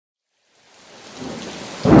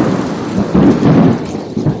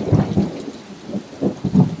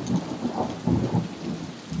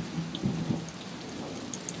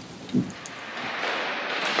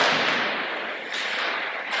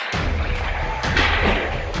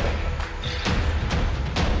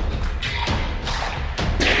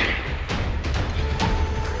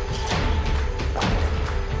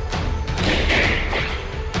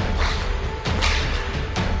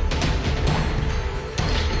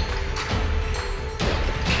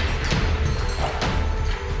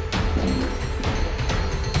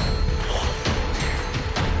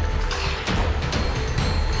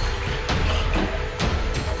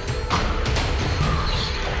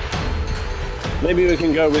Maybe we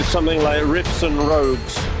can go with something like Riffs and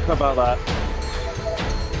Rogues. How about that?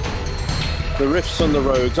 The Riffs and the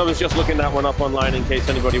Rogues. I was just looking that one up online in case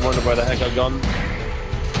anybody wondered where the heck I've gone.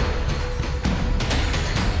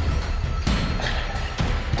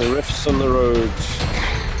 The Riffs and the Rogues.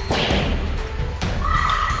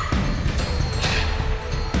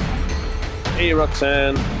 Hey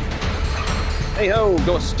Roxanne. Hey ho,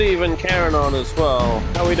 got Steve and Karen on as well.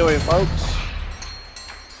 How we doing, folks?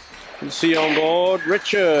 Good to see you on board.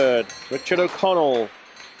 Richard O'Connell.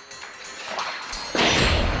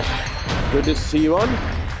 Good to see you on.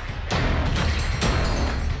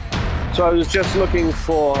 So I was just looking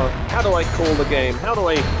for, how do I call the game? How do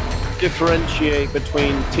I differentiate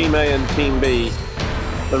between Team A and Team B?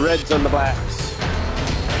 The Reds and the Blacks.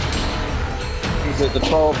 Is it the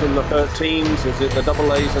 12s and the 13s? Is it the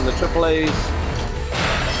AAAs and the AAAs?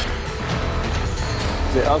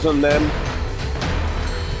 Is it us and them?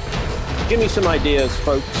 Give me some ideas,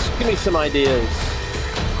 folks. Give me some ideas.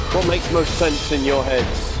 What makes most sense in your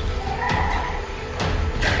heads?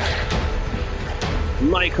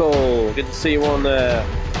 Michael, good to see you on there.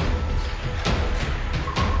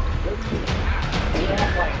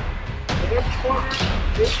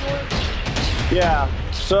 Yeah,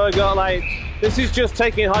 so I got like, this is just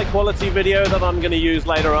taking high quality video that I'm going to use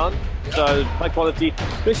later on. So high quality.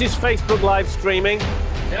 This is Facebook live streaming.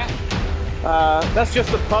 Yeah. That's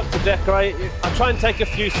just a puck to decorate. I try and take a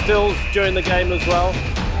few stills during the game as well.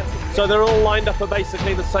 So they're all lined up at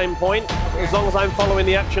basically the same point. As long as I'm following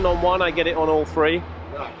the action on one, I get it on all three.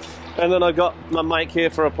 And then I've got my mic here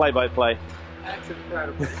for a play-by-play. That's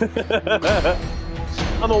incredible.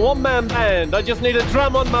 I'm a one-man band. I just need a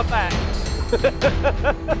drum on my back.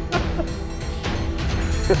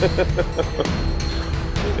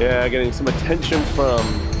 Yeah, getting some attention from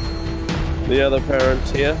the other parents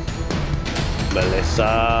here.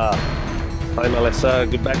 Melissa. Hi, Melissa.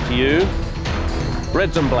 Good back to you.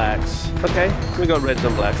 Reds and Blacks. Okay, we got Reds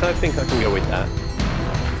and Blacks. I think I can go with that.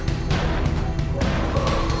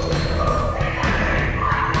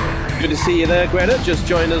 Good to see you there, Greta. Just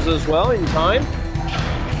joined us as well in time.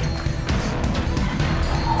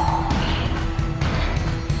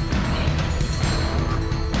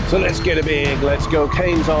 So let's get a big let's go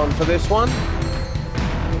Canes on for this one.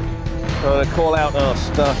 I'm going to call out our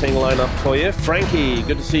starting lineup for you. Frankie,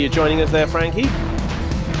 good to see you joining us there, Frankie.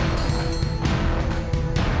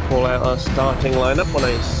 Call out our starting lineup when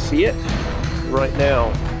I see it. Right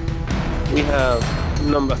now, we have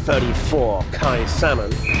number 34, Kai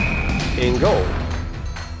Salmon, in goal.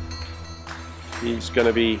 He's going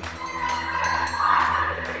to be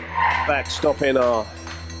backstopping our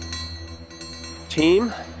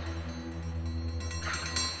team.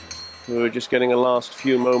 We were just getting a last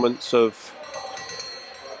few moments of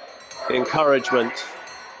encouragement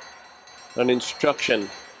and instruction.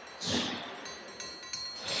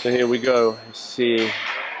 So here we go. Let's see.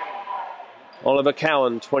 Oliver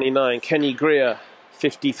Cowan, 29. Kenny Greer,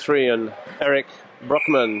 53. And Eric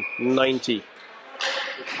Brockman, 90.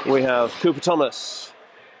 We have Cooper Thomas.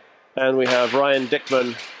 And we have Ryan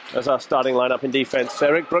Dickman as our starting lineup in defense.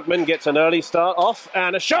 Eric Brockman gets an early start off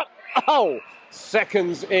and a shot. Oh!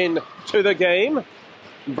 Seconds into the game.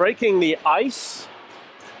 Breaking the ice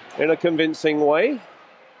in a convincing way.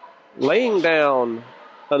 Laying down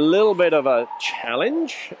a little bit of a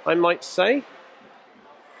challenge, I might say.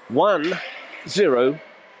 1-0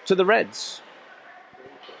 to the Reds.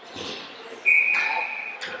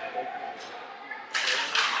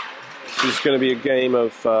 This is going to be a game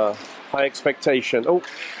of high expectation. Oh,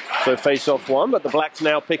 so face-off one, but the Blacks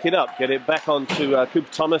now pick it up. Get it back onto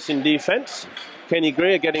Cooper Thomas in defense. Kenny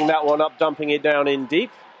Greer getting that one up, dumping it down in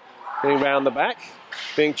deep. Getting round the back.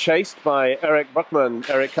 Being chased by Eric Brockman.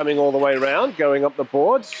 Eric coming all the way around, going up the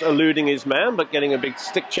boards, eluding his man, but getting a big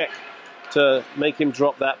stick check to make him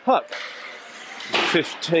drop that puck.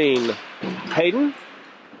 15, Hayden.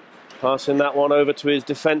 Passing that one over to his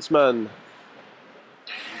defenseman.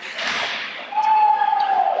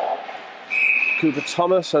 Cooper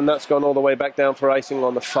Thomas, and that's gone all the way back down for icing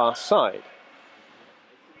on the far side.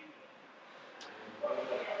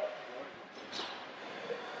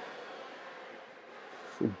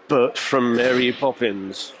 Bert from Mary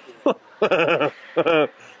Poppins.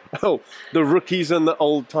 Oh, the rookies and the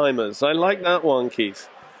old timers. I like that one, Keith.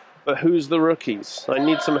 But who's the rookies? I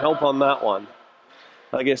need some help on that one.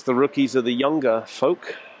 I guess the rookies are the younger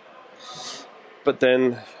folk. But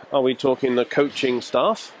then, are we talking the coaching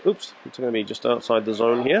staff? Oops, it's going to be just outside the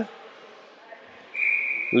zone here.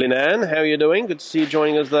 Linan, how are you doing? Good to see you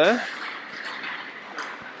joining us there.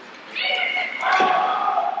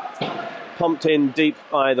 Pumped in deep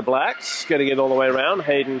by the Blacks, getting it all the way around.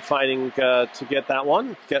 Hayden fighting to get that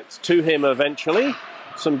one. Gets to him eventually.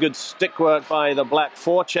 Some good stick work by the Black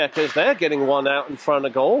forecheckers there, getting one out in front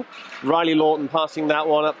of goal. Riley Lawton passing that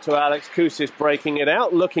one up to Alex Kousis, breaking it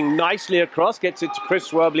out, looking nicely across, gets it to Chris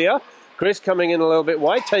Swerblier. Chris coming in a little bit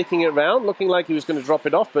wide, taking it round, looking like he was going to drop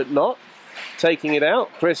it off, but not. Taking it out.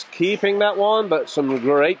 Chris keeping that one, but some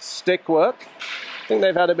great stick work. I think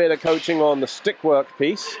they've had a bit of coaching on the stick work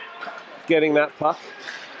piece, getting that puck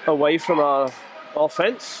away from our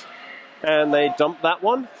offense. And they dump that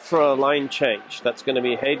one for a line change. That's going to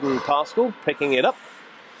be Hayden Paschal picking it up.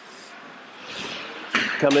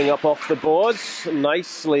 Coming up off the boards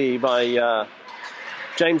nicely by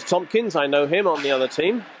James Tompkins. I know him on the other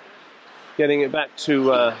team. Getting it back to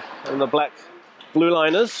the black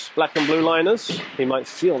and blue liners. He might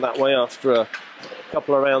feel that way after a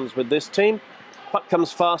couple of rounds with this team. Puck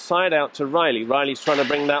comes far side out to Riley. Riley's trying to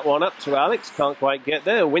bring that one up to Alex. Can't quite get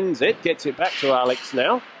there. Wins it. Gets it back to Alex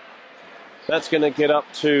now. That's going to get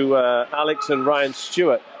up to Alex and Ryan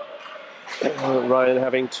Stewart. Ryan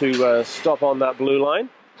having to stop on that blue line.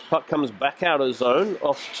 Puck comes back out of zone,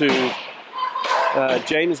 off to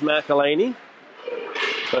James McElhaney.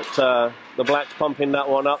 But the Blacks pumping that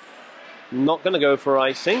one up. Not going to go for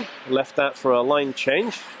icing. Left that for a line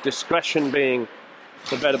change. Discretion being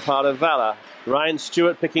the better part of valor. Ryan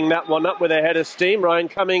Stewart picking that one up with a head of steam. Ryan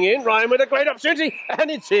coming in. Ryan with a great opportunity. And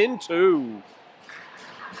it's in too.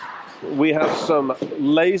 We have some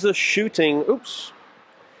laser shooting. Oops.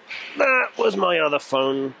 That was my other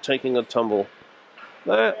phone taking a tumble.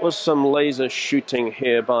 That was some laser shooting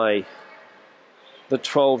here by the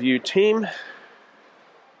 12U team.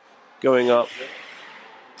 Going up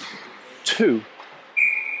to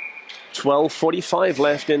 12:45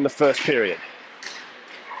 left in the first period.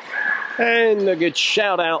 And a good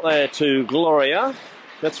shout out there to Gloria.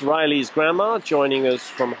 That's Riley's grandma joining us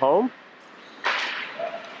from home.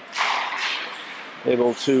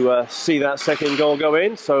 Able to see that second goal go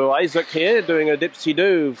in. So Isaac here doing a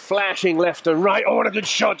dipsy-do, flashing left and right. Oh, what a good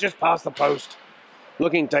shot just past the post.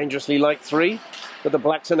 Looking dangerously like three, but the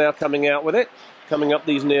Blacks are now coming out with it. Coming up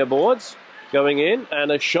these near boards, going in,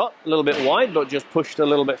 and a shot a little bit wide, but just pushed a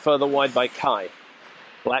little bit further wide by Kai.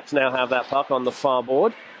 Blacks now have that puck on the far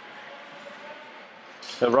board.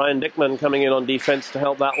 So Ryan Dickman coming in on defense to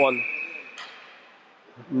help that one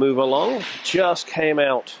move along. Just came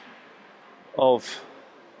out of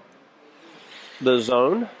the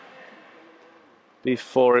zone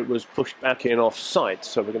before it was pushed back in offside.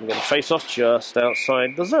 So we're going to get a face-off just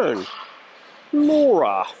outside the zone.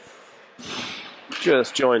 Laura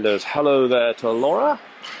just joined us. Hello there to Laura.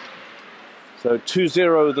 So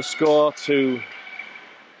 2-0 the score to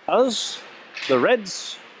us, the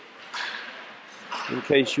Reds, in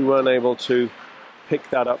case you weren't able to pick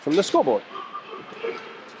that up from the scoreboard.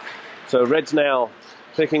 So Reds now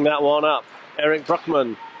picking that one up. Eric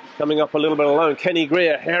Bruckman coming up a little bit alone. Kenny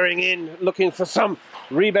Greer herring in, looking for some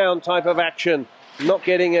rebound type of action. Not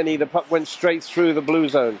getting any. The puck went straight through the blue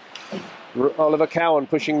zone. Oliver Cowan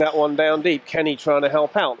pushing that one down deep. Kenny trying to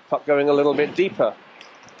help out. Puck going a little bit deeper.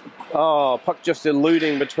 Oh, puck just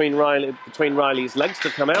eluding between Riley's legs to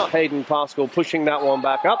come out. Hayden Paschal pushing that one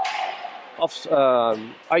back up.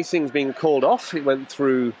 Icing's being called off. It went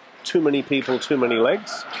through too many people, too many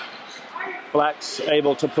legs. Blacks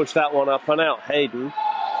able to push that one up and out. Hayden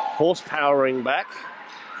horsepowering back.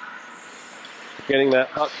 Getting that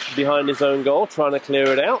puck behind his own goal, trying to clear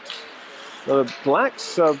it out. The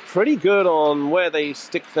Blacks are pretty good on where they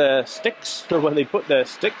stick their sticks, or where they put their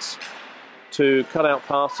sticks to cut out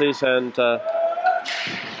passes and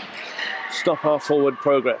stop our forward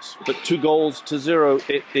progress. But 2-0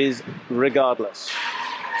 it is regardless.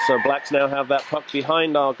 So Blacks now have that puck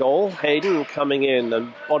behind our goal. Hayden coming in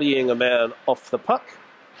and bodying a man off the puck.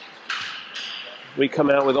 We come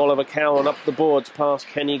out with Oliver Cowan up the boards past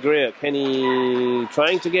Kenny Greer. Kenny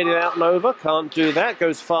trying to get it out and over. Can't do that.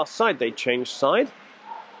 Goes far side. They change side.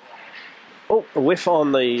 Oh, a whiff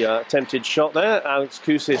on the attempted shot there. Alex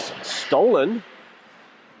Kousis stolen.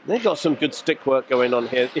 They've got some good stick work going on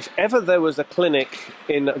here. If ever there was a clinic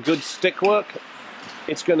in good stick work,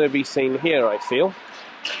 it's going to be seen here, I feel.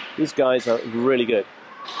 These guys are really good.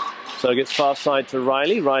 So it gets far side to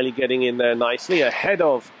Riley. Riley getting in there nicely ahead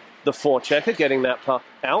of the forechecker, getting that puck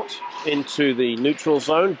out into the neutral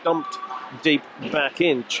zone, dumped deep back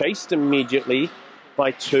in, chased immediately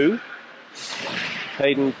by two.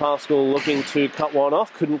 Hayden Paschal looking to cut one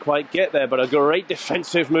off, couldn't quite get there, but a great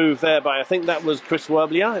defensive move there by, I think that was Chris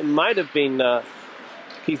Swerblier. It might have been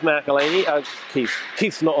Keith McElhaney.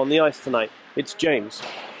 Keith's not on the ice tonight. It's James.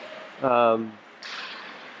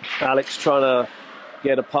 Alex trying to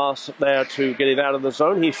get a pass there to get it out of the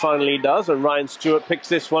zone. He finally does, and Ryan Stewart picks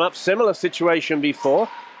this one up. Similar situation before.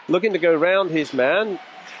 Looking to go round his man.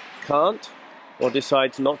 Can't, or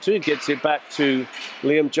decides not to. Gets it back to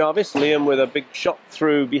Liam Jarvis. Liam with a big shot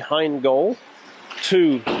through behind goal.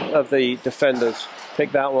 Two of the defenders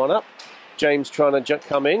pick that one up. James trying to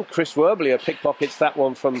come in. Chris Werblier pickpockets that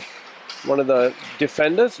one from one of the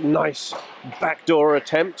defenders. Nice backdoor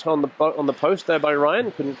attempt on the post there by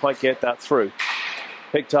Ryan. Couldn't quite get that through.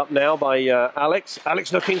 Picked up now by Alex.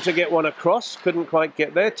 Alex looking to get one across. Couldn't quite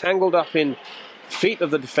get there. Tangled up in feet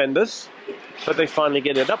of the defenders. But they finally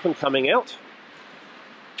get it up and coming out.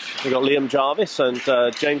 We've got Liam Jarvis and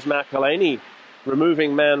James McElhaney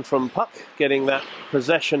removing man from puck. Getting that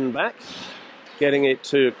possession back. Getting it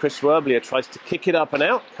to Chris Werblier. Tries to kick it up and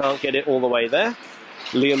out. Can't get it all the way there.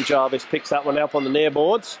 Liam Jarvis picks that one up on the near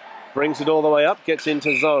boards. Brings it all the way up. Gets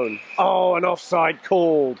into zone. Oh, an offside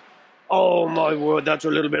called. Oh my word, that's a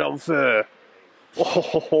little bit unfair.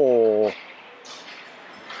 Oh.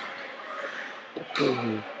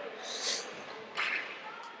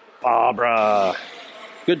 Barbara.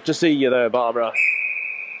 Good to see you there, Barbara.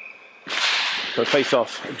 So face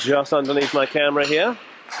off just underneath my camera here.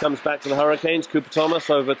 Comes back to the Hurricanes. Cooper Thomas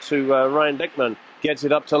over to Ryan Dickman. Gets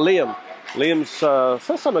it up to Liam. Liam's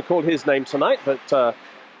first time I called his name tonight, but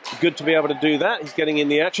good to be able to do that. He's getting in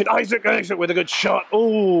the action. Isaac with a good shot.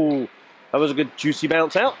 Ooh. That was a good juicy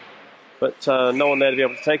bounce out, but no one there to be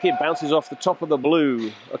able to take it. Bounces off the top of the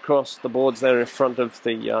blue across the boards there in front of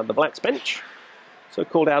the Blacks bench. So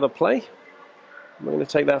called out of play. We're going to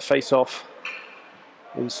take that face off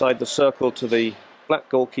inside the circle to the Black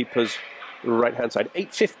goalkeeper's right-hand side.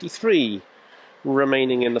 8:53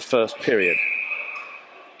 remaining in the first period.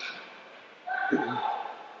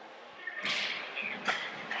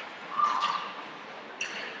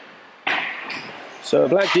 So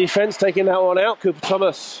Black defense taking that one out. Cooper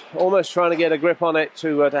Thomas almost trying to get a grip on it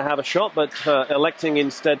to have a shot, but electing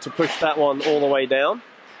instead to push that one all the way down.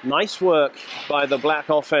 Nice work by the Black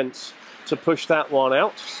offense to push that one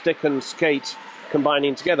out. Stick and skate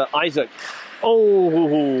combining together. Isaac,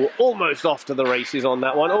 oh, almost off to the races on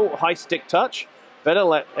that one. Oh, high stick touch. Better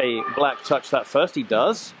let a Black touch that first. He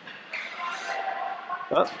does.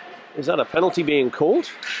 Is that a penalty being called?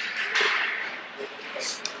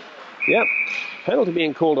 Yep. Penalty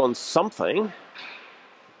being called on something.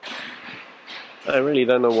 I really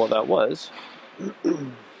don't know what that was.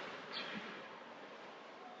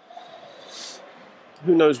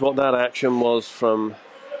 Who knows what that action was from?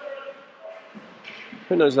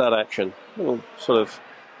 Who knows that action? A little sort of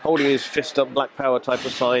holding his fist up, Black Power type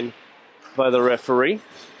of sign by the referee.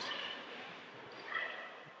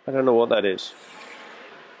 I don't know what that is.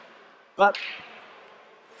 But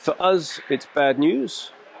for us, it's bad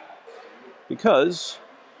news, because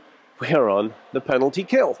we are on the penalty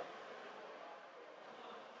kill.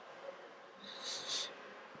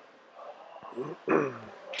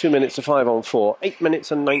 Two minutes to 5 on 4. 8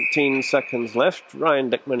 minutes and 19 seconds left. Ryan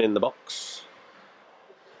Dickman in the box.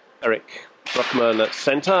 Eric Bruckman at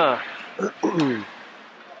centre.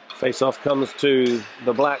 Face-off comes to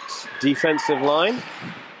the Blacks' defensive line.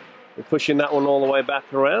 We're pushing that one all the way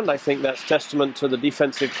back around. I think that's testament to the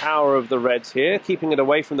defensive power of the Reds here, keeping it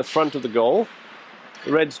away from the front of the goal.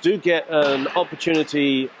 The Reds do get an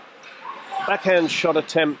opportunity, backhand shot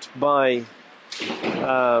attempt by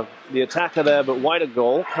the attacker there, but wide of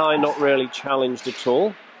goal. Kai not really challenged at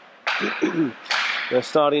all. They're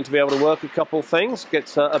starting to be able to work a couple things.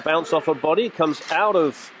 Gets a bounce off a body, comes out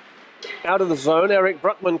of the zone. Eric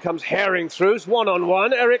Bruckman comes herring through. It's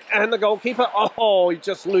one-on-one. Eric and the goalkeeper. Oh, he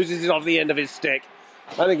just loses it off the end of his stick.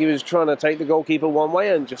 I think he was trying to take the goalkeeper one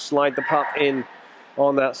way and just slide the puck in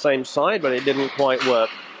on that same side, but it didn't quite work.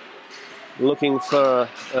 Looking for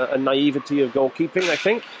a naivety of goalkeeping, I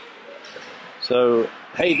think. So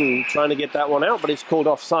Hayden trying to get that one out, but it's called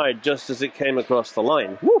offside just as it came across the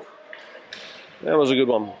line. Woo! That was a good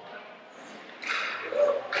one.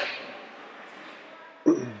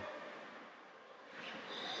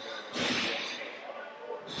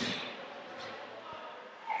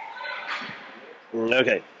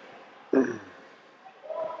 Okay.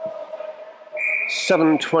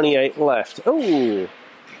 7:28 left. Oh,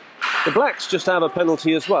 the Blacks just have a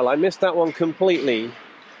penalty as well. I missed that one completely.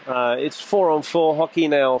 It's 4-on-4 hockey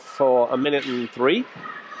now for 1:03.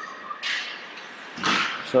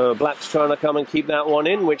 So Blacks trying to come and keep that one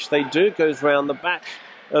in, which they do. Goes round the back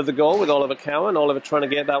of the goal with Oliver Cowan. Oliver trying to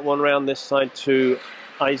get that one round this side to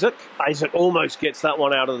Isaac. Isaac almost gets that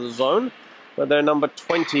one out of the zone. But their number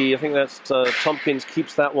 20, I think that's Tompkins,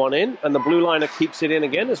 keeps that one in. And the blue liner keeps it in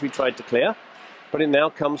again as we tried to clear. But it now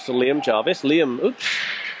comes to Liam Jarvis. Liam, oops,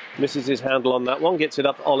 Misses his handle on that one, gets it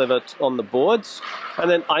up Oliver on the boards,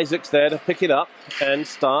 and then Isaac's there to pick it up and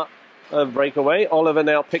start a breakaway. Oliver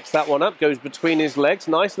now picks that one up, goes between his legs,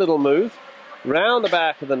 nice little move, round the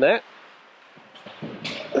back of the net,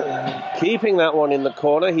 keeping that one in the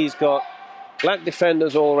corner. He's got black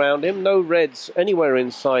defenders all around him, no reds anywhere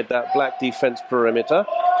inside that black defense perimeter.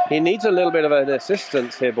 He needs a little bit of an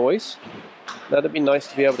assistance here, boys. That'd be nice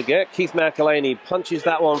to be able to get. Keith McElhaney punches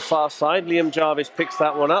that one far side. Liam Jarvis picks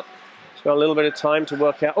that one up. He's got a little bit of time to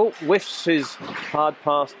work out. Oh, whiffs his hard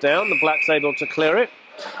pass down. The black's able to clear it.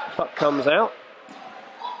 Puck comes out.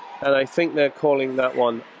 And I think they're calling that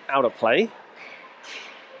one out of play.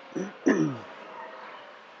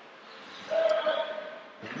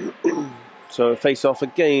 So face off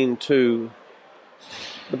again to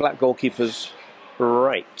the black goalkeeper's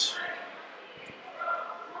right.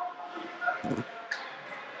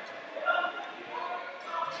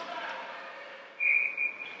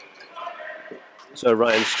 So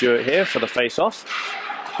Ryan Stewart here for the face-off.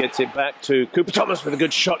 Gets it back to Cooper Thomas with a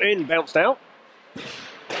good shot in, bounced out.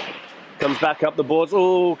 Comes back up the boards.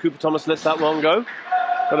 Oh, Cooper Thomas lets that one go.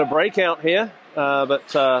 Got a breakout here,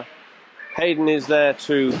 but Hayden is there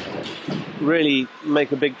to really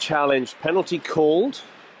make a big challenge. Penalty called.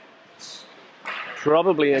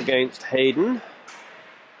 Probably against Hayden.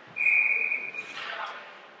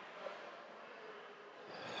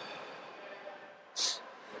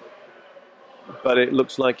 But it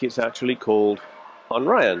looks like it's actually called on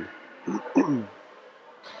Ryan.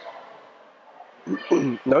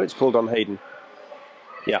 No, it's called on Hayden.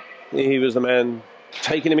 Yeah, he was the man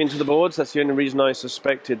taking him into the boards. That's the only reason I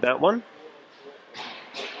suspected that one.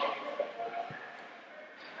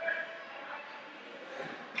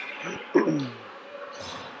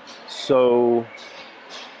 So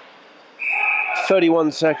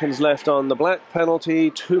 31 seconds left on the black penalty,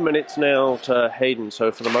 2 minutes now to Hayden.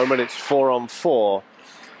 So for the moment it's 4-on-4.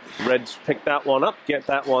 Reds pick that one up, get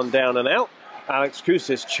that one down and out. Alex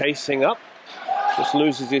Kousis chasing up, just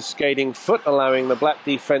loses his skating foot, allowing the black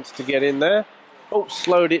defense to get in there. Oh,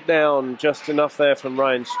 slowed it down just enough there from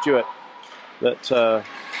Ryan Stewart that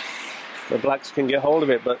the blacks can get hold of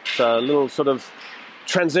it, but a little sort of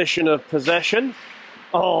transition of possession.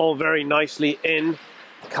 Oh, very nicely in.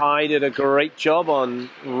 Kai did a great job on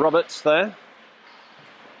Roberts there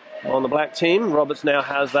on the black team. Roberts now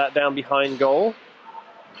has that down behind goal.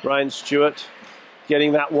 Ryan Stewart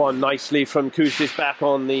getting that one nicely from Kousis back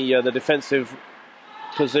on the defensive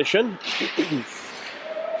position.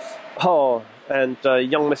 Oh, and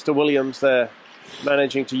young Mr. Williams there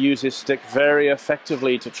managing to use his stick very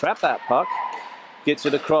effectively to trap that puck. Gets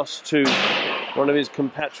it across to one of his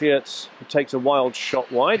compatriots who takes a wild shot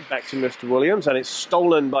wide, back to Mr. Williams, and it's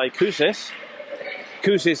stolen by Kousis.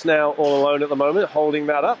 Kousis now all alone at the moment, holding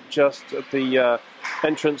that up just at the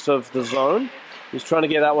entrance of the zone. He's trying to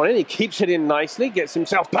get that one in. He keeps it in nicely, gets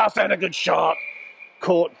himself past and a good shot.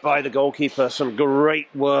 Caught by the goalkeeper. Some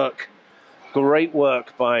great work. Great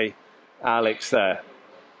work by Alex there.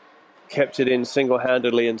 Kept it in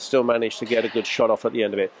single-handedly and still managed to get a good shot off at the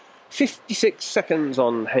end of it. 56 seconds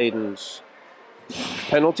on Hayden's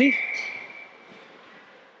penalty.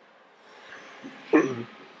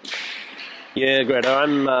 Yeah,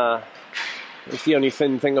 Greta, it's the only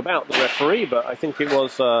thin thing about the referee, but I think it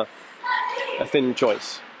was a thin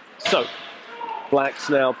choice. So, Blacks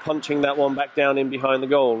now punching that one back down in behind the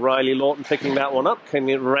goal. Riley Lawton picking that one up, can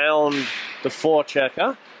it round the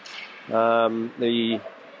forechecker. The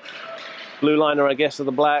blue liner, I guess, of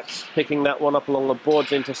the Blacks, picking that one up along the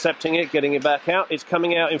boards, intercepting it, getting it back out. It's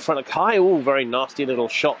coming out in front of Kai. Oh, very nasty little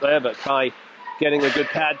shot there, but Kai getting a good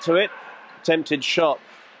pad to it. Attempted shot,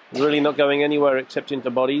 really not going anywhere except into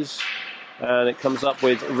bodies. And it comes up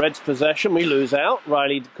with Reds possession. We lose out.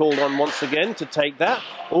 Riley called on once again to take that.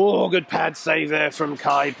 Oh, good pad save there from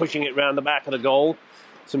Kai, pushing it round the back of the goal.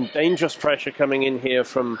 Some dangerous pressure coming in here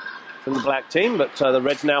from the black team, but the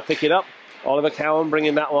Reds now pick it up. Oliver Cowan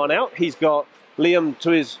bringing that one out. He's got Liam to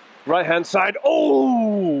his right-hand side.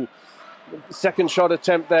 Oh! Second shot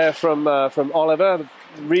attempt there from Oliver.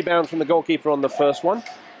 Rebound from the goalkeeper on the first one.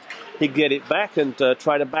 He'd get it back and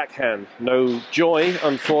try to backhand. No joy,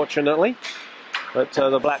 unfortunately. But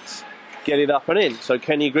the Blacks get it up and in. So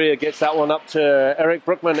Kenny Greer gets that one up to Eric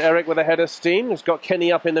Brookman. Eric with a head of steam. He's got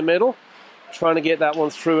Kenny up in the middle, trying to get that one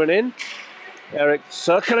through and in. Eric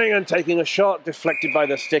circling and taking a shot, deflected by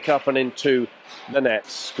the stick up and into the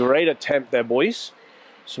nets. Great attempt there, boys.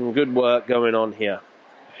 Some good work going on here.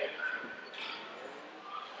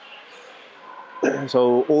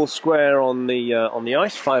 So all square on the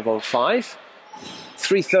ice, 5-on-5.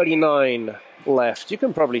 3:39 left. You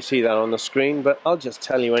can probably see that on the screen, but I'll just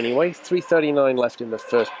tell you anyway. 3:39 left in the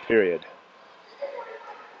first period.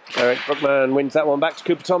 Eric Brookman wins that one back to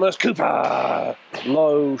Cooper Thomas. Cooper!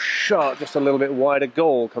 Low shot, just a little bit wider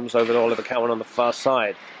goal. Comes over to Oliver Cowan on the far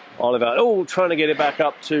side. Oliver, oh, trying to get it back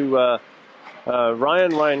up to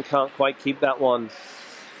Ryan. Ryan can't quite keep that one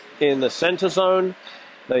in the center zone.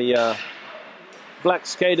 The black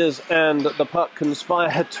skaters and the puck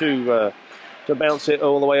conspire to bounce it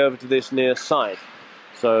all the way over to this near side.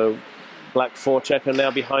 So black forechecker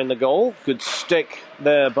now behind the goal. Good stick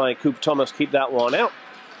there by Cooper Thomas. Keep that one out.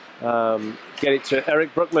 Get it to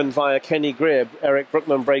Eric Brookman via Kenny Greer. Eric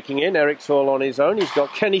Brookman breaking in. Eric's all on his own. He's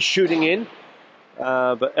got Kenny shooting in,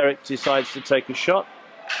 but Eric decides to take a shot.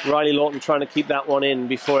 Riley Lawton trying to keep that one in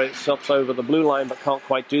before it stops over the blue line, but can't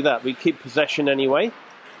quite do that. We keep possession anyway.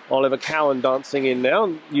 Oliver Cowan dancing in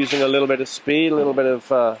now, using a little bit of speed, a little bit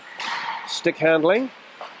of stick handling.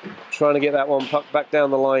 Trying to get that one puck back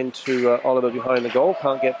down the line to Oliver behind the goal.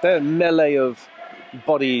 Can't get there. Melee of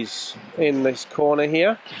bodies in this corner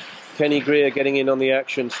here. Kenny Greer getting in on the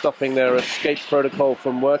action, stopping their escape protocol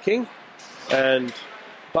from working. And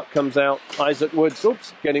puck comes out. Isaac Woods,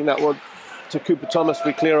 oops, getting that one to Cooper Thomas.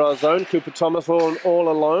 We clear our zone. Cooper Thomas all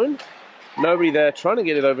alone. Nobody there trying to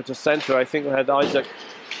get it over to center. I think we had Isaac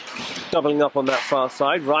doubling up on that far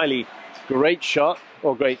side. Riley, great shot,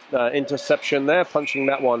 or great interception there, punching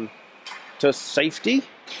that one to safety.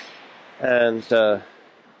 And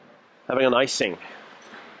having an icing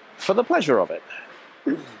for the pleasure of it.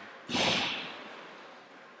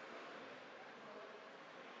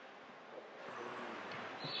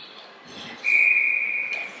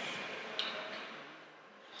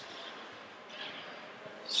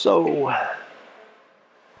 So,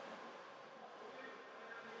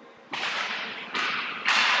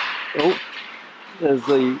 oh, there's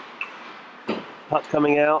the puck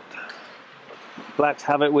coming out. Blacks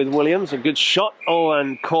have it with Williams. A good shot. Oh,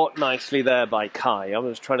 and caught nicely there by Kai. I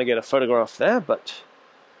was trying to get a photograph there, but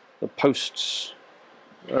the posts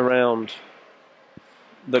around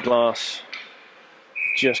the glass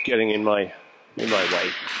just getting in my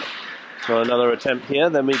way. So another attempt here.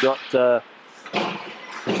 Then we got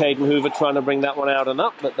Caden Hoover trying to bring that one out and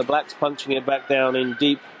up, but the Blacks punching it back down in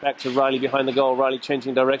deep, back to Riley behind the goal. Riley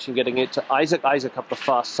changing direction, getting it to Isaac. Isaac up the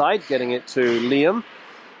far side, getting it to Liam.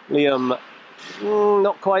 Liam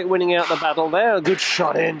not quite winning out the battle there. A good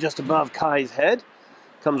shot in just above Kai's head.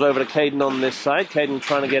 Comes over to Caden on this side. Caden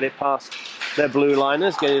trying to get it past their blue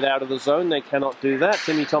liners, get it out of the zone. They cannot do that.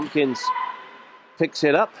 Timmy Tompkins picks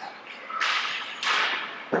it up.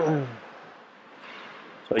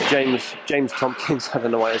 Sorry, James Tompkins, I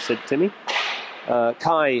don't know why I said Timmy.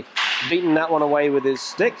 Kai beating that one away with his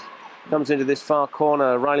stick. Comes into this far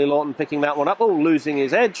corner. Riley Lawton picking that one up. Oh, losing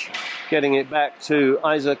his edge. Getting it back to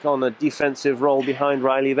Isaac on a defensive roll behind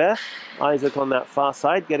Riley there. Isaac on that far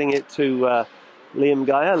side. Getting it to Liam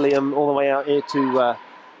Geyer. Liam all the way out here to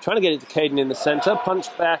trying to get it to Caden in the center.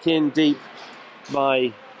 Punched back in deep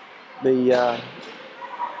by the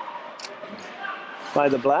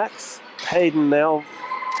Blacks. Hayden now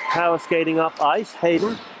power skating up ice.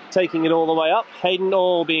 Hayden taking it all the way up. Hayden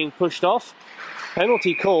all being pushed off.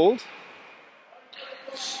 Penalty called.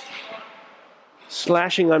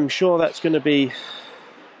 Slashing, I'm sure that's going to be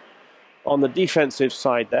on the defensive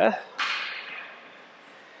side there.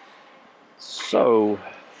 So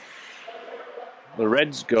the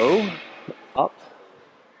Reds go up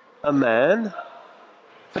a man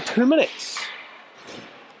for 2 minutes.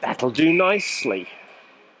 That'll do nicely.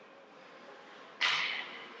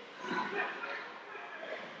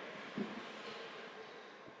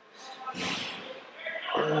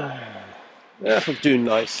 That'll do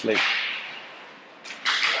nicely.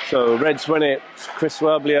 So Reds win it. Chris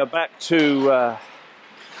Werblier back to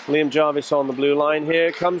Liam Jarvis on the blue line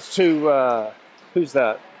here. Comes to, who's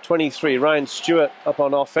that? 23, Ryan Stewart up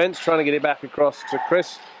on offense, trying to get it back across to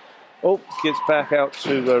Chris. Oh, gets back out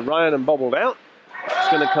to Ryan and bobbled out. It's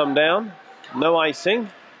going to come down. No icing.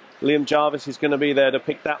 Liam Jarvis is going to be there to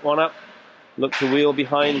pick that one up. Look to wheel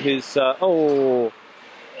behind his, oh, I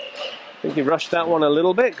think he rushed that one a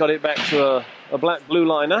little bit. Got it back to a black blue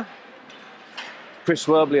liner. Chris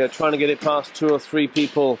Werblier trying to get it past 2 or 3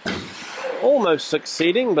 people. Almost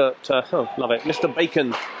succeeding, but oh, love it. Mr.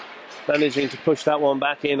 Bacon managing to push that one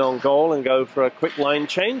back in on goal and go for a quick line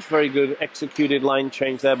change. Very good executed line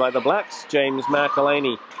change there by the Blacks. James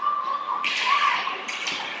McElhaney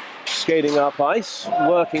skating up ice,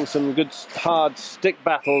 working some good hard stick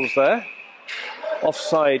battles there.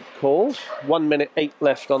 Offside called. 1 minute 8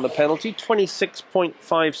 left on the penalty.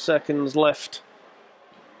 26.5 seconds left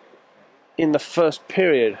in the first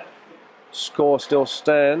period. Score still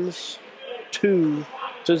stands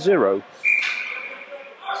 2-0.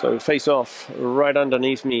 So face off right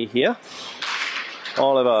underneath me here.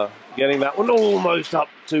 Oliver getting that one almost up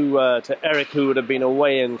to Eric, who would have been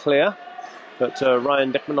away and clear. But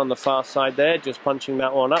Ryan Dickman on the far side there, just punching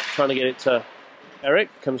that one up, trying to get it to Eric.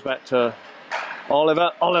 Comes back to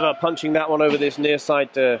Oliver. Oliver punching that one over this near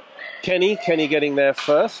side to Kenny. Kenny getting there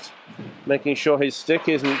first, making sure his stick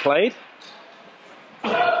isn't played.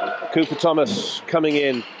 Cooper Thomas coming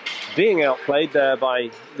in, being outplayed there by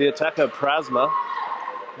the attacker Prasma.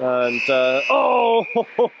 And,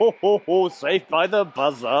 saved by the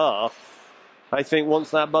buzzer. I think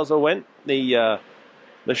once that buzzer went, the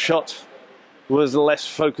shot was less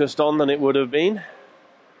focused on than it would have been.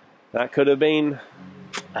 That could have been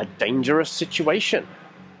a dangerous situation.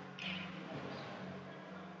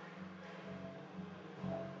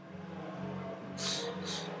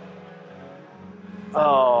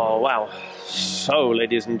 Oh, wow. So,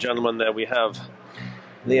 ladies and gentlemen, there we have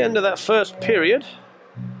the end of that first period.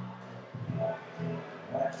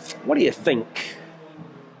 What do you think?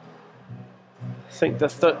 I think the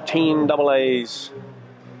 13 AA's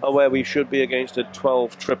are where we should be against a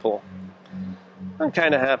 12 triple. I'm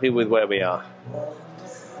kind of happy with where we are.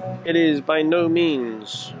 It is by no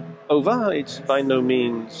means over. It's by no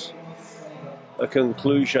means a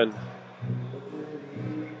conclusion.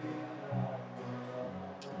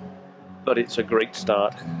 But it's a great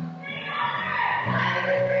start.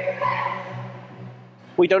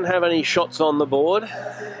 We don't have any shots on the board,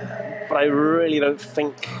 but I really don't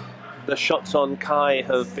think the shots on Kai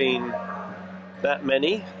have been that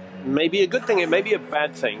many. Maybe a good thing, it may be a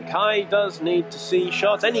bad thing. Kai does need to see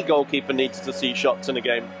shots. Any goalkeeper needs to see shots in a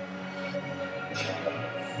game.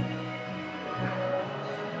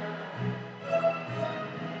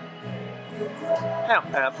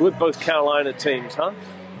 Out with both Carolina teams, huh?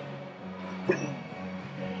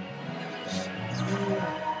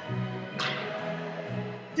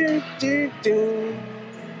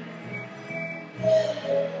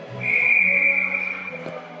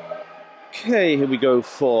 Okay, here we go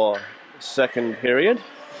for the second period.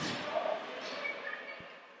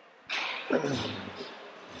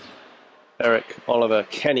 Eric, Oliver,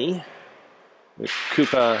 Kenny with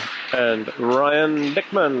Cooper and Ryan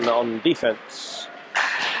Dickman on defense.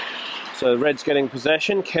 So Reds getting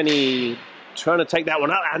possession. Kenny trying to take that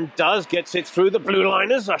one out and gets it through the blue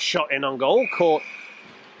liners. A shot in on goal, caught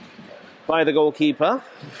by the goalkeeper,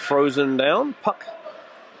 frozen down. Puck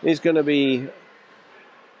is going to be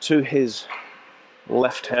to his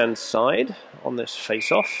left-hand side on this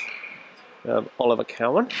face-off. Oliver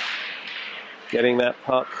Cowan getting that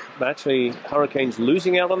puck. Actually, Hurricanes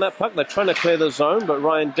losing out on that puck. They're trying to clear the zone, but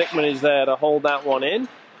Ryan Dickman is there to hold that one in.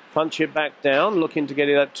 Punch it back down, looking to get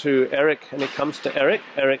that to Eric, and it comes to Eric.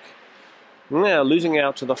 Eric now losing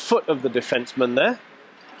out to the foot of the defenseman there.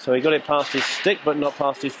 So he got it past his stick, but not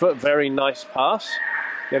past his foot. Very nice pass.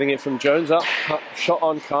 Getting it from Jones up. Shot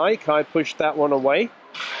on Kai. Kai pushed that one away.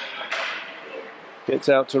 Gets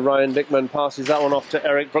out to Ryan Dickman. Passes that one off to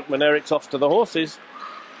Eric Brookman. Eric's off to the horses.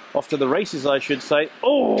 Off to the races, I should say.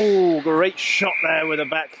 Oh, great shot there with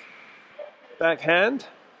a backhand.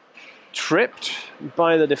 Tripped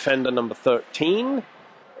by the defender number 13,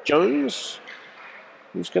 Jones.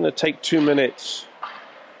 Who's going to take 2 minutes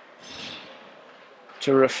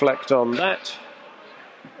to reflect on that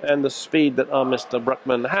and the speed that our Mr.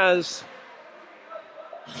 Brookman has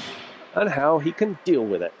and how he can deal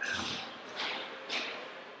with it.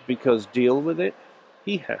 Because deal with it,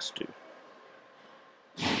 he has to.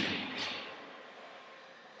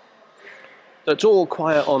 So it's all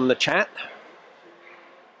quiet on the chat.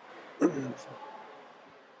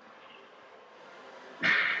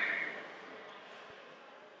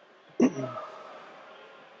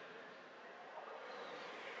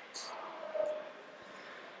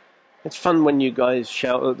 It's fun when you guys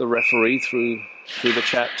shout at the referee through the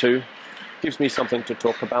chat too. Gives me something to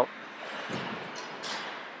talk about.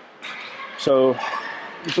 So,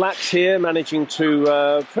 Blacks here managing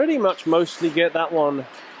to pretty much mostly get that one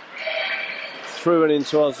through and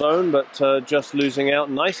into our zone, but just losing out.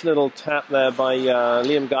 Nice little tap there by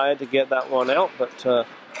Liam Geyer to get that one out, but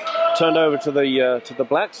turned over to the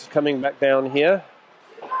Blacks. Coming back down here.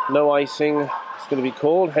 No icing. It's going to be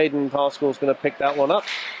called. Hayden Pascal's going to pick that one up.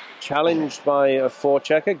 Challenged by a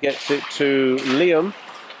forechecker, gets it to Liam.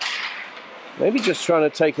 Maybe just trying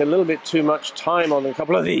to take a little bit too much time on a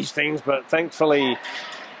couple of these things, but thankfully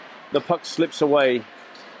the puck slips away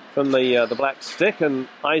from the black stick, and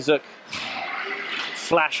Isaac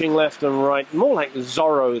flashing left and right, more like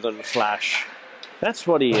Zorro than Flash. That's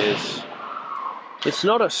what he is. It's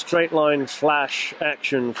not a straight line flash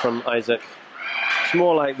action from Isaac. It's It's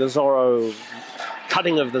more like the Zorro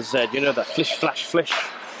cutting of the Z, you know, that flish, flash, flish.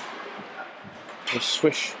 The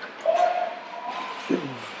swish.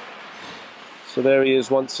 So there he is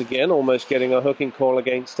once again, almost getting a hooking call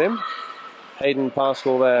against him. Hayden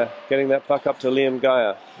Paschal there, getting that puck up to Liam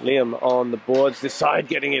Geyer. Liam on the boards this side,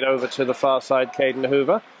 getting it over to the far side, Caden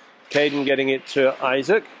Hoover. Caden getting it to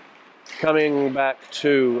Isaac. Coming back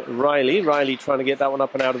to Riley. Riley trying to get that one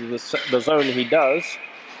up and out of the zone. He does.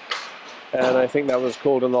 And I think that was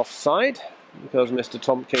called an offside because Mr.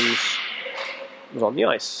 Tompkins was on the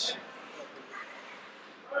ice.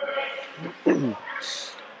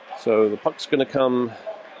 So the puck's going to come.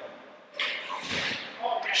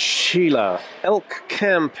 Sheila, Elk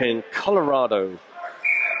Camp in Colorado.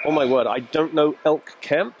 Oh my word, I don't know Elk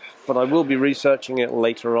Camp, but I will be researching it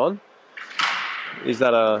later on. Is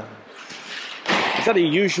that a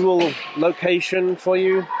usual location for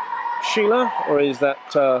you, Sheila, or is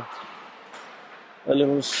that a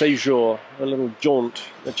little séjour, a little jaunt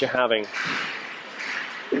that you're having?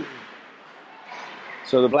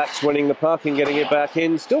 So the Blacks winning the puck and getting it back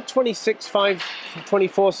in. Still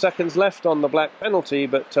 24 seconds left on the Black penalty,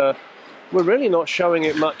 but we're really not showing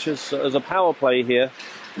it much as a power play here.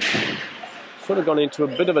 Sort of gone into a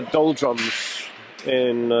bit of a doldrums,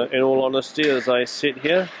 in all honesty, as I sit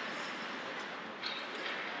here.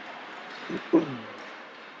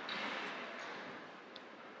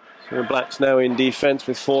 So the Blacks now in defense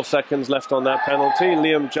with 4 seconds left on that penalty.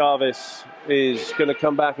 Liam Jarvis is going to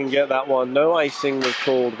come back and get that one. No icing was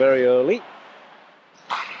called very early.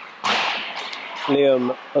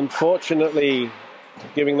 Liam, unfortunately,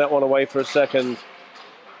 giving that one away for a second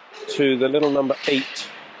to the little number 8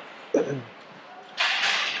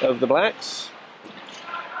 of the Blacks.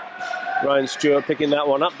 Ryan Stewart picking that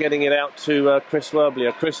one up, getting it out to Chris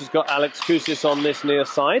Werblier. Chris has got Alex Kousis on this near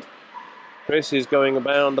side. Chris is going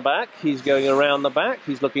around the back. He's going around the back.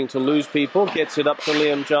 He's looking to lose people. Gets it up to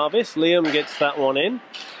Liam Jarvis. Liam gets that one in.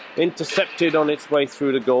 Intercepted on its way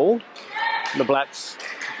through the goal. The Blacks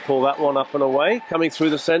pull that one up and away. Coming through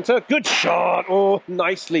the center. Good shot. Oh,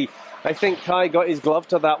 nicely. I think Kai got his glove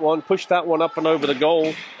to that one. Pushed that one up and over the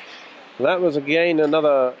goal. That was again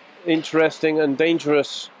another interesting and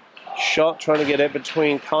dangerous shot. Trying to get it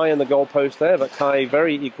between Kai and the goalpost there. But Kai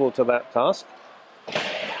very equal to that task.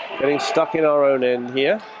 Getting stuck in our own end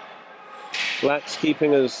here. Blacks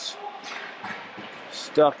keeping us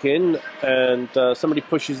stuck in, and somebody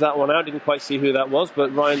pushes that one out. Didn't quite see who that was,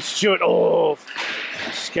 but Ryan Stewart,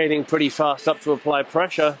 skating pretty fast up to apply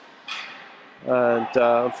pressure, and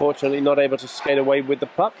unfortunately not able to skate away with the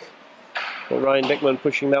puck. But Ryan Dickman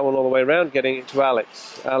pushing that one all the way around, getting it to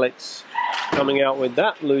Alex. Alex coming out with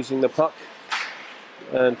that, losing the puck,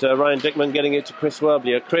 and Ryan Dickman getting it to Chris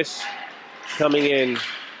Werblier. Chris coming in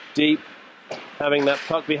deep, having that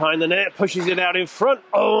puck behind the net, pushes it out in front.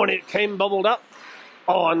 Oh, and it came bubbled up.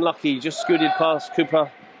 Oh, unlucky, just scooted past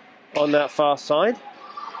Cooper on that far side.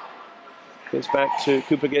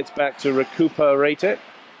 Cooper gets back to recuperate it.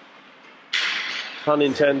 Pun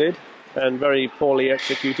intended, and very poorly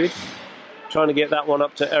executed. Trying to get that one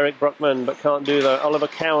up to Eric Bruckman, but can't do that. Oliver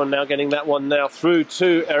Cowan now getting that one now through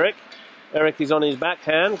to Eric. Eric is on his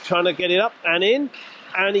backhand, trying to get it up and in.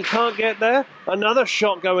 And he can't get there. Another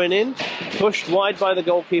shot going in, pushed wide by the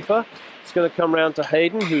goalkeeper. It's going to come round to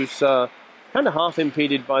Hayden, who's kind of half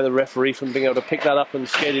impeded by the referee from being able to pick that up and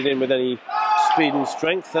skate it in with any speed and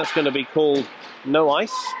strength. That's going to be called no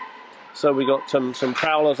ice. So we got some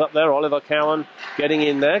prowlers up there. Oliver Cowan getting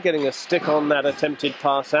in there, getting a stick on that attempted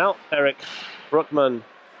pass out. Eric Bruckman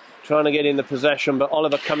trying to get in the possession, but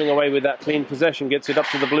Oliver coming away with that clean possession, gets it up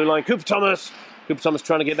to the blue line. Cooper Thomas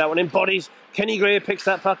trying to get that one in. Bodies. Kenny Greer picks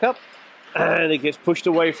that puck up, and it gets pushed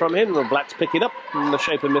away from him. The Blacks pick it up in the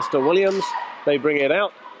shape of Mr. Williams. They bring it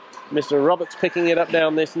out. Mr. Roberts picking it up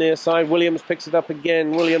down this near side. Williams picks it up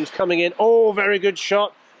again. Williams coming in. Oh, very good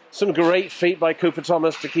shot. Some great feet by Cooper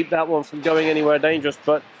Thomas to keep that one from going anywhere dangerous,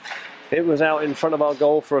 but it was out in front of our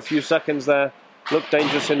goal for a few seconds there. Looked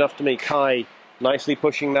dangerous enough to me. Kai nicely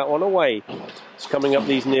pushing that one away. It's coming up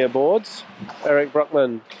these near boards. Eric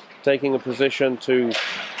Bruckman taking a position to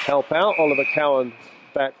help out. Oliver Cowan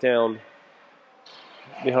back down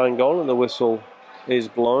behind goal, and the whistle is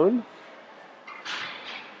blown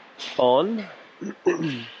on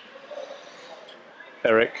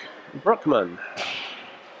Eric Bruckman.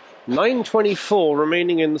 9:24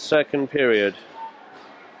 remaining in the second period.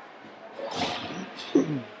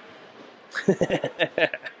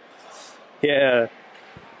 Yeah.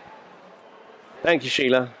 Thank you,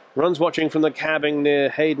 Sheila. Runs watching from the cabin near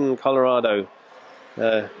Hayden, Colorado.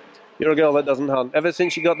 You're a girl that doesn't hunt. Ever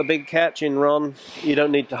since you got the big catch in Ron, you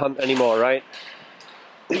don't need to hunt anymore, right?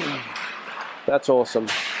 That's awesome.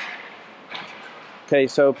 Okay,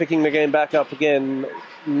 so picking the game back up again.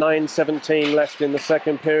 9:17 left in the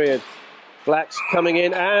second period. Blacks coming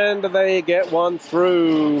in, and they get one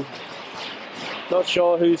through. Not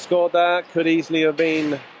sure who scored that. Could easily have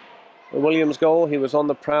been the Williams goal. He was on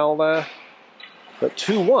the prowl there. But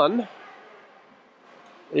 2-1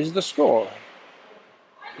 is the score.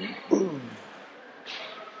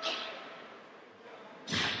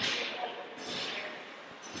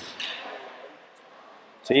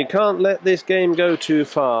 So you can't let this game go too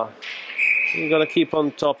far. You've got to keep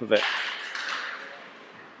on top of it.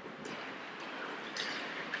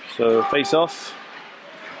 So face off.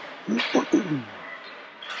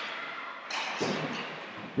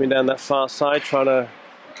 Coming down that far side,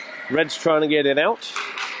 Red's trying to get it out.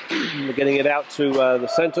 We're getting it out to the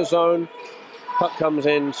centre zone. Puck comes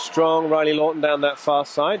in strong. Riley Lawton down that far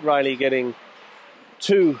side. Riley getting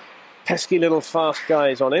two pesky little fast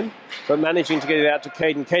guys on him, but managing to get it out to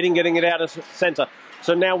Caden. Caden getting it out of centre.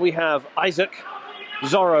 So now we have Isaac,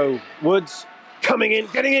 Zorro, Woods coming in,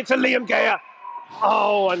 getting it to Liam Geyer.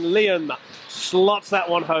 Oh, and Liam slots that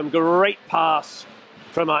one home. Great pass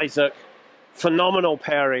from Isaac. Phenomenal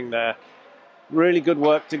pairing there. Really good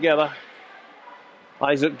work together.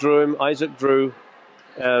 Isaac drew him, Isaac drew,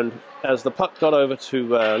 and as the puck got over to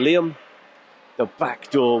Liam, the back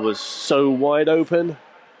door was so wide open,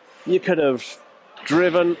 you could have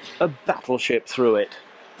driven a battleship through it.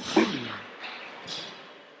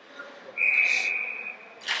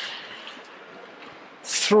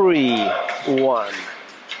 3-1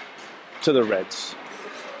 to the Reds.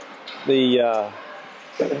 The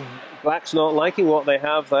Blacks not liking what they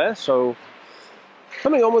have there, so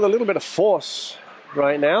coming on with a little bit of force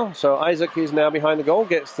right now. So Isaac is now behind the goal,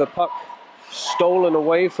 gets the puck stolen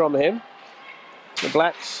away from him. The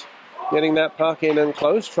Blacks getting that puck in and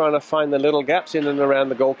close, trying to find the little gaps in and around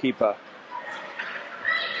the goalkeeper.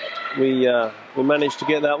 We managed to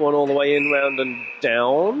get that one all the way in, round and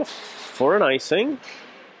down for an icing.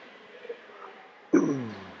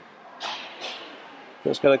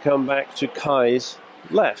 It's going to come back to Kai's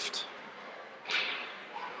left.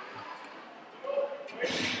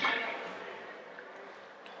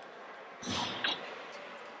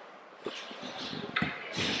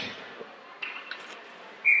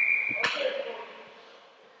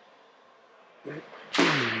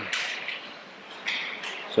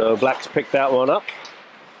 So Blacks picked that one up.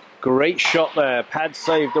 Great shot there. Pad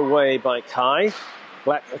saved away by Kai.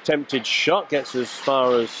 Black attempted shot, gets as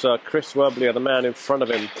far as Chris Werbley, the man in front of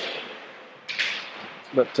him.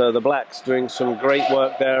 But the Blacks doing some great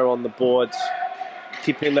work there on the boards,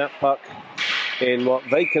 keeping that puck in what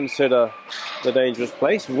they consider the dangerous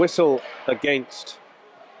place. Whistle against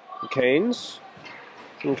the Canes.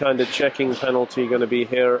 Some kind of checking penalty going to be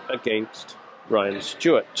here against Ryan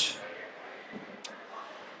Stewart.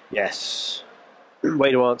 Yes.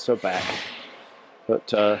 Way to answer back.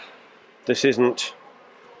 But this isn't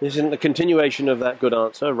the continuation of that good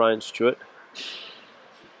answer. Ryan Stewart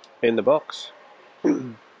in the box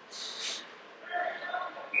for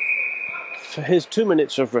his 2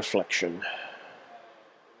 minutes of reflection.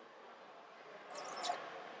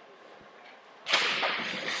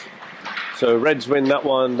 So Reds win that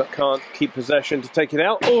one, but can't keep possession to take it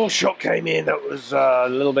out. Oh, shot came in. That was a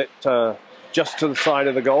little bit just to the side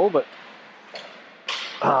of the goal, but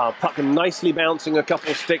puck nicely bouncing a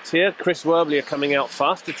couple of sticks here. Chris Werbley coming out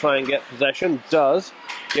fast to try and get possession. Does.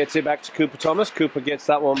 Gets it back to Cooper Thomas. Cooper gets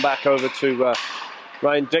that one back over to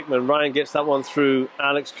Ryan Dickman. Ryan gets that one through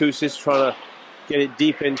Alex Kousis, trying to get it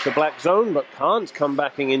deep into black zone, but can't. Come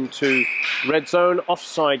backing into red zone.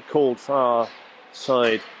 Offside called, far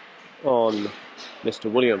side on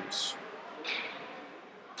Mr. Williams.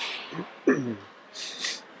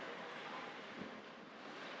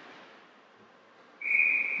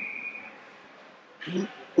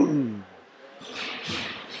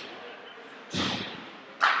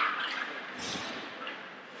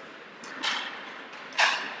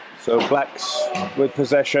 So Blacks with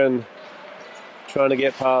possession, trying to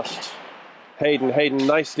get past Hayden. Hayden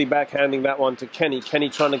nicely backhanding that one to Kenny. Kenny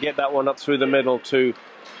trying to get that one up through the middle to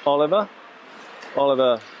Oliver.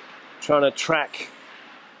 Oliver trying to track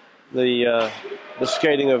the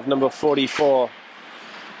skating of number 44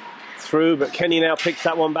 through, but Kenny now picks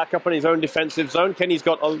that one back up in his own defensive zone. Kenny's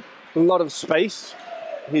got a lot of space.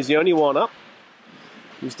 He's the only one up.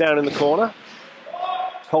 He's down in the corner,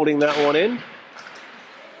 holding that one in.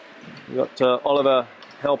 We've got Oliver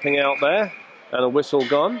helping out there, and a whistle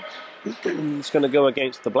gone. It's going to go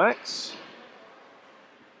against the Blacks.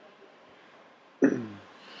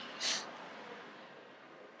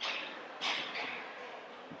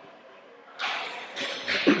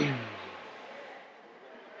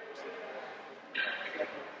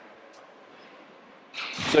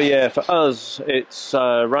 So yeah, for us, it's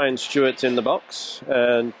Ryan Stewart's in the box,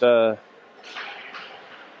 and they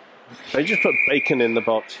just put bacon in the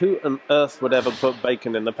box. Who on earth would ever put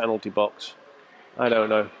bacon in the penalty box? I don't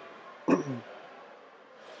know.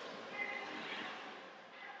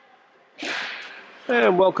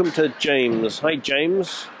 And welcome to James. Hi,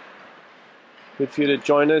 James. Good for you to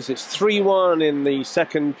join us. It's 3-1 in the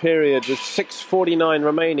second period with 6:49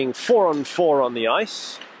 remaining. 4-on-4 on the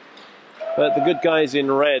ice. But the good guys in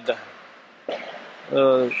red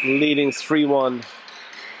leading 3-1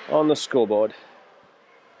 on the scoreboard.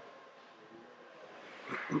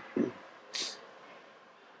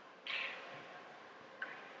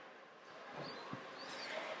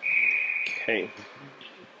 Okay.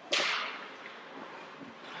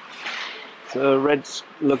 So Red's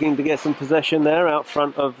looking to get some possession there out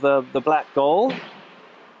front of the black goal.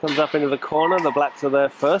 Comes up into the corner, the Blacks are there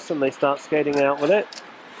first and they start skating out with it.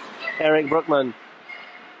 Eric Brookman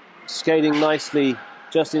skating nicely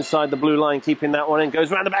just inside the blue line, keeping that one in.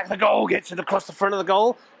 Goes around the back of the goal, gets it across the front of the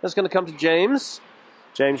goal. That's going to come to James.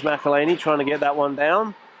 James McElhaney trying to get that one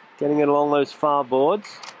down. Getting it along those far boards.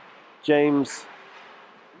 James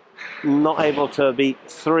not able to beat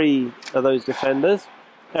 3 of those defenders.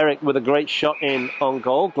 Eric with a great shot in on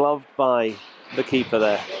goal, gloved by the keeper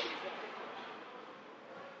there.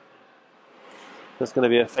 That's going to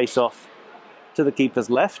be a face-off to the keeper's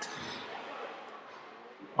left.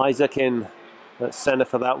 Isaac in at centre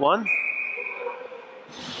for that one.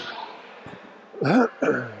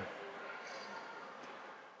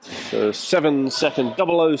 So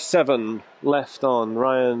 7-second, 007 left on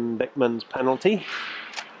Ryan Dickman's penalty.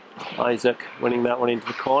 Isaac winning that one into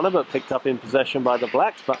the corner, but picked up in possession by the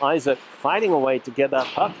Blacks. But Isaac fighting away to get that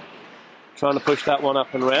puck, trying to push that one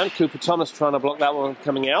up and around. Cooper Thomas trying to block that one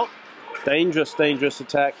coming out. Dangerous, dangerous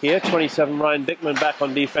attack here. 27 Ryan Dickman back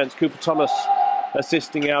on defense. Cooper Thomas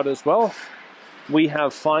assisting out as well. We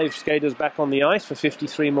have 5 skaters back on the ice for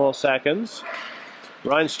 53 more seconds.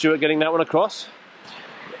 Ryan Stewart getting that one across.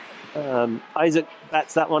 Isaac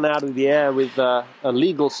bats that one out of the air with a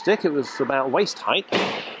legal stick. It was about waist height.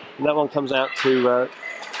 And that one comes out to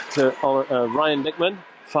Ryan Dickman,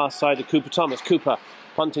 far side to Cooper Thomas. Cooper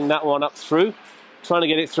punting that one up through, trying to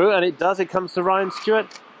get it through, and it does. It comes to Ryan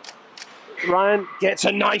Stewart. Ryan gets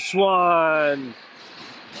a nice one.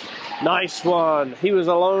 Nice one. He was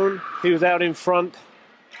alone. He was out in front.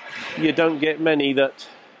 You don't get many that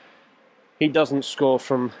he doesn't score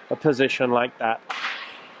from a position like that.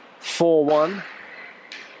 4-1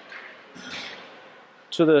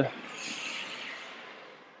 to the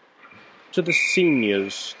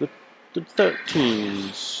seniors, the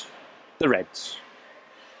 13s, the Reds.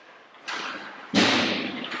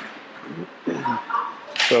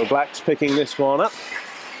 So Blacks picking this one up,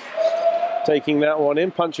 taking that one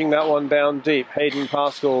in, punching that one down deep. Hayden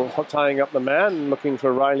Pascal tying up the man, looking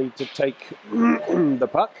for Riley to take the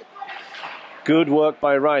puck. Good work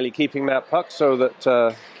by Riley, keeping that puck so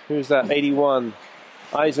that, who's that, 81?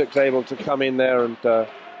 Isaac's able to come in there and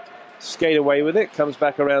skate away with it. Comes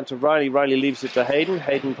back around to Riley. Riley leaves it to Hayden.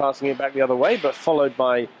 Hayden passing it back the other way, but followed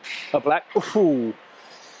by a Black. Ooh.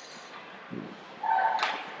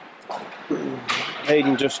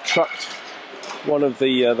 Hayden just trucked one of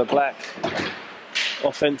the Black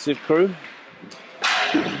offensive crew.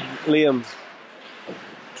 Liam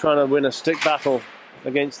trying to win a stick battle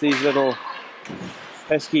against these little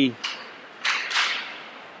pesky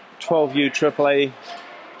 12U AAA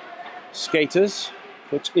skaters,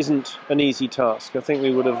 which isn't an easy task. I think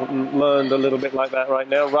we would have learned a little bit like that right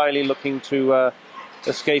now. Riley looking to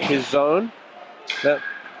escape his zone. That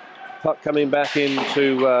puck coming back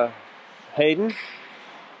into Hayden.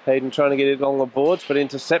 Hayden trying to get it along the boards, but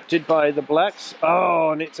intercepted by the Blacks. Oh,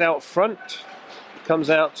 and it's out front. Comes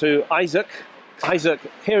out to Isaac. Isaac,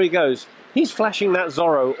 here he goes. He's flashing that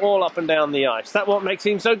Zorro all up and down the ice. That's what makes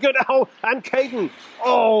him so good. Oh, and Caden.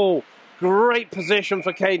 Oh, great position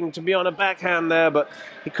for Caden to be on a backhand there, but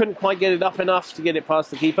he couldn't quite get it up enough to get it past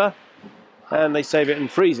the keeper. And they save it and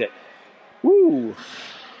freeze it. Woo!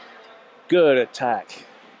 Good attack.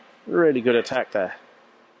 Really good attack there.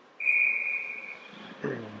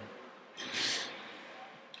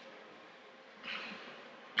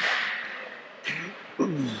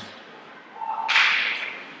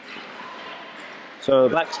 So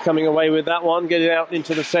Blacks coming away with that one, get it out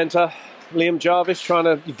into the centre. Liam Jarvis trying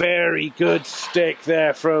to, very good stick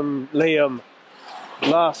there from Liam.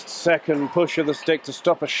 Last second push of the stick to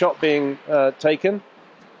stop a shot being taken.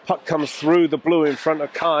 Puck comes through the blue in front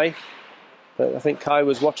of Kai. But I think Kai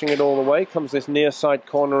was watching it all the way. Comes this near side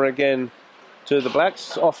corner again to the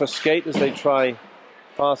Blacks. Off a skate as they try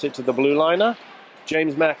pass it to the blue liner.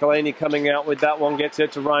 James McElhaney coming out with that one, gets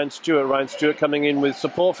it to Ryan Stewart. Ryan Stewart coming in with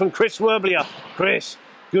support from Chris Werblier. Chris,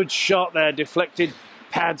 good shot there, deflected.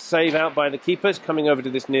 Pad save out by the keepers, coming over to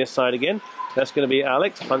this near side again. That's going to be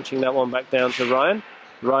Alex, punching that one back down to Ryan.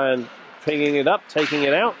 Ryan pinging it up, taking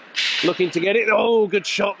it out, looking to get it. Oh, good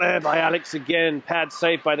shot there by Alex again. Pad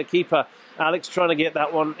saved by the keeper. Alex trying to get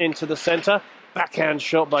that one into the center. Backhand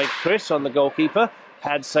shot by Chris on the goalkeeper.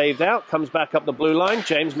 Pad saved out, comes back up the blue line.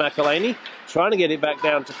 James McElhaney trying to get it back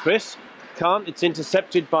down to Chris. Can't, it's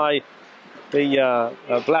intercepted by the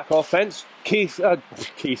black offense. James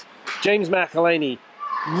McElhaney,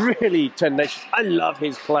 really tenacious. I love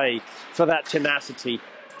his play for that tenacity.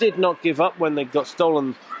 Did not give up when they got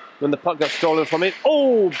stolen, when the puck got stolen from it.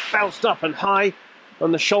 Oh, bounced up and high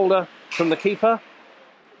on the shoulder from the keeper.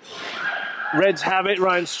 Reds have it.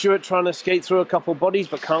 Ryan Stewart trying to skate through a couple bodies,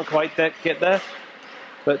 but can't quite get there.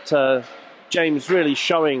 But James really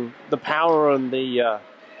showing the power and the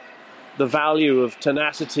value of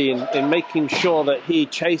tenacity in making sure that he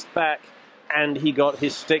chased back and he got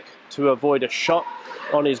his stick to avoid a shot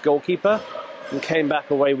on his goalkeeper and came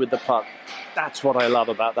back away with the puck. That's what I love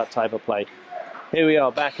about that type of play. Here we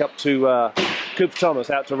are, back up to Cooper Thomas,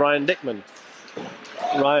 out to Ryan Dickman.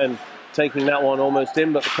 Ryan taking that one almost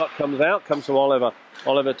in, but the puck comes out, comes to Oliver.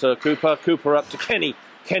 Oliver to Cooper, Cooper up to Kenny.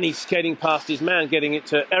 Kenny skating past his man, getting it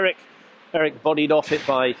to Eric. Eric bodied off it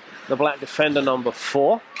by the black defender number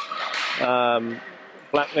 4.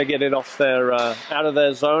 Black, they get it off their, out of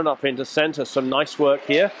their zone, up into center. Some nice work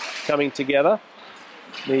here, coming together.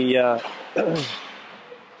 The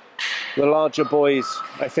larger boys,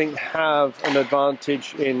 I think, have an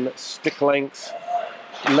advantage in stick length,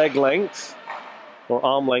 leg length, or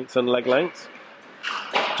arm length and leg length.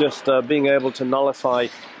 Just being able to nullify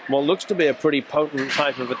what looks to be a pretty potent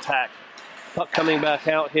type of attack. Puck coming back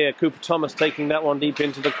out here. Cooper Thomas taking that one deep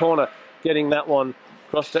into the corner, getting that one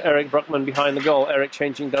across to Eric Bruckman behind the goal. Eric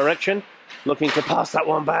changing direction, looking to pass that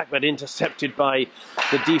one back, but intercepted by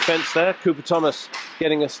the defense there. Cooper Thomas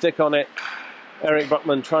getting a stick on it. Eric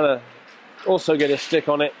Bruckman trying to also get a stick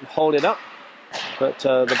on it and hold it up, but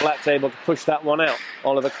the Blacks able to push that one out.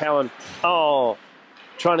 Oliver Cowan, oh,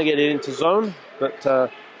 trying to get it into zone,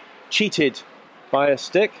 but cheated by a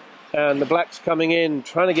stick. And the Blacks coming in,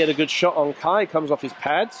 trying to get a good shot on Kai, comes off his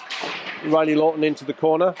pads. Riley Lawton into the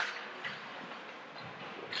corner.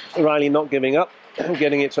 Riley not giving up,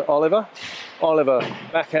 getting it to Oliver. Oliver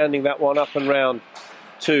backhanding that one up and round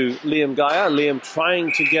to Liam Geyer. Liam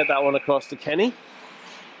trying to get that one across to Kenny.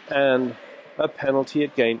 And a penalty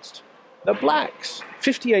against the Blacks.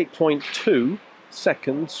 58.2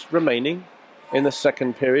 seconds remaining in the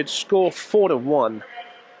second period. Score 4-1.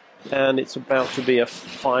 And it's about to be a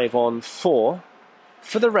 5-on-4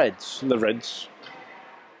 for the Reds. And the Reds,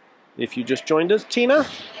 if you just joined us, Tina,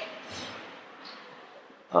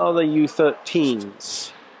 are the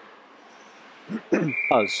U13s.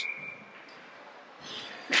 Us.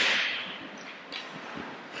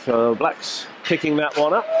 So Blacks picking that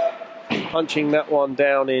one up, punching that one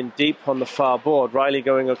down in deep on the far board. Riley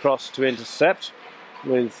going across to intercept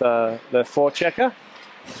with their forechecker.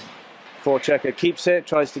 Forechecker keeps it,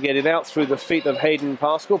 tries to get it out through the feet of Hayden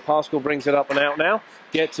Paschal. Paschal brings it up and out now.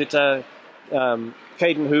 Gets it to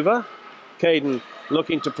Caden Hoover. Caden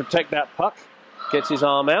looking to protect that puck. Gets his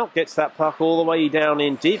arm out, gets that puck all the way down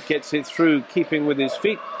in deep. Gets it through, keeping with his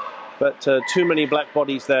feet. But too many black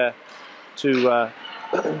bodies there to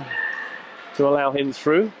allow him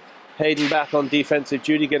through. Hayden back on defensive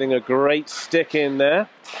duty, getting a great stick in there.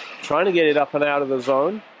 Trying to get it up and out of the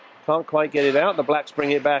zone. Can't quite get it out. The Blacks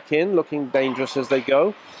bring it back in, looking dangerous as they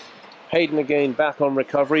go. Hayden again back on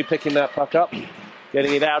recovery, picking that puck up,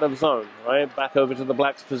 getting it out of zone. Right, back over to the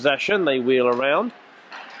Blacks' possession. They wheel around.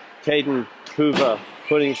 Caden Hoover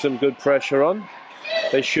putting some good pressure on.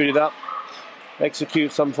 They shoot it up,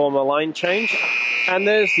 execute some form of line change, and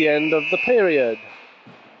there's the end of the period.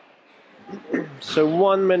 So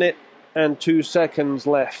 1 minute and 2 seconds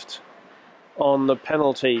left on the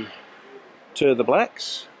penalty to the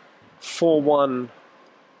Blacks. 4-1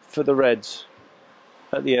 for the Reds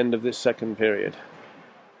at the end of this second period.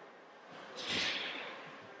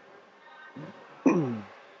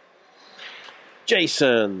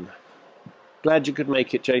 Jason, glad you could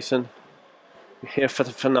make it, Jason. You're here for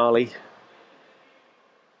the finale.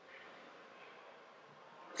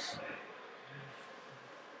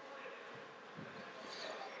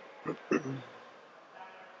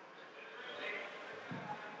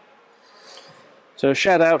 So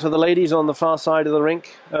shout out to the ladies on the far side of the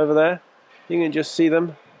rink over there. You can just see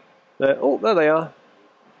them. Oh, there they are.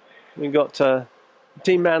 We've got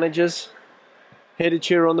team managers here to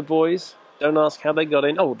cheer on the boys. Don't ask how they got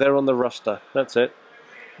in. Oh, they're on the roster. That's it.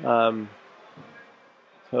 So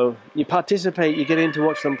you participate, you get in to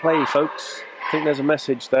watch them play, folks. I think there's a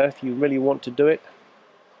message there if you really want to do it.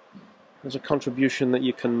 There's a contribution that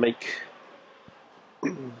you can make.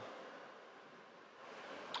 So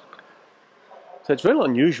it's real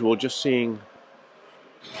unusual just seeing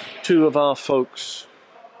two of our folks,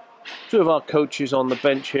 two of our coaches on the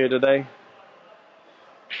bench here today.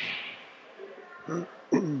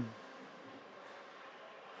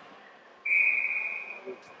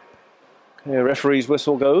 Okay, referee's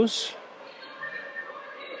whistle goes.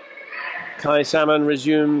 Kai Salmon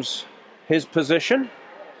resumes his position.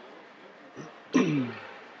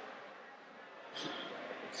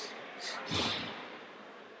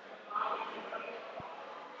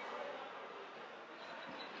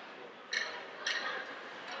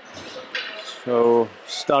 So,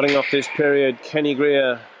 starting off this period, Kenny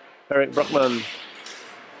Greer, Eric Bruckman,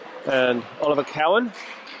 and Oliver Cowan,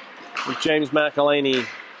 with James McElhaney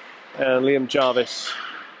and Liam Jarvis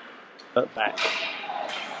at back.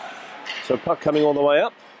 So puck coming all the way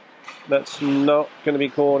up. That's not going to be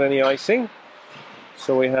called any icing.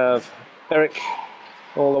 So we have Eric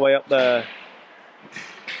all the way up there,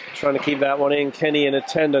 trying to keep that one in. Kenny in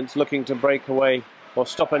attendance, looking to break away or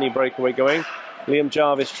stop any breakaway going. Liam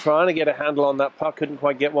Jarvis trying to get a handle on that puck, couldn't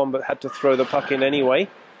quite get one, but had to throw the puck in anyway.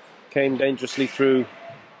 Came dangerously through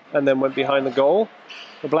and then went behind the goal.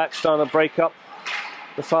 The Blacks starting to break up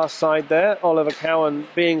the far side there. Oliver Cowan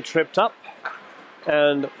being tripped up,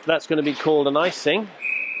 and that's going to be called an icing,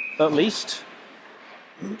 at least.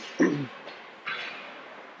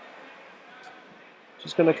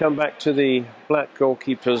 Just going to come back to the Black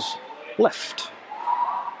goalkeeper's left.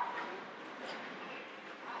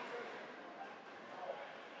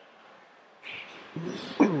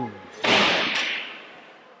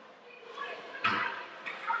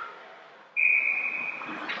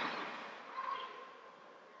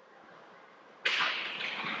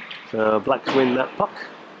 So Blacks win that puck,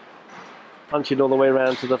 punch it all the way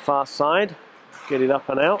around to the far side, get it up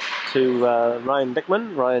and out to Ryan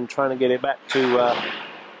Dickman. Ryan trying to get it back to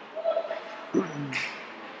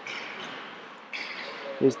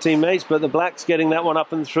his teammates, but the Blacks getting that one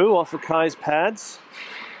up and through off of Kai's pads.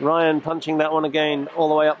 Ryan punching that one again all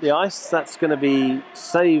the way up the ice. That's going to be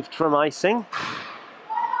saved from icing.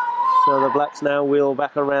 So the Blacks now wheel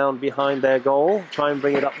back around behind their goal, try and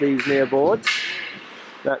bring it up these near boards.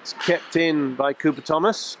 That's kept in by Cooper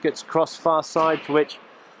Thomas, gets across far side, for which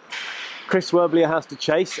Chris Werblier has to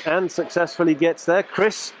chase and successfully gets there.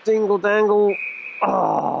 Chris dingle dangle.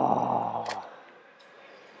 Oh,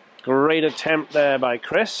 great attempt there by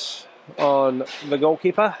Chris on the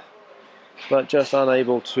goalkeeper, but just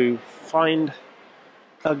unable to find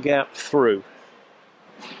a gap through.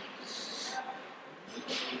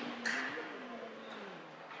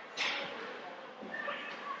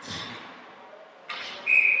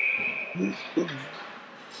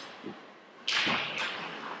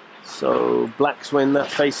 So Blacks win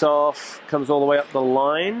that face-off, comes all the way up the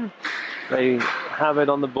line. They have it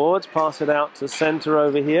on the boards, pass it out to centre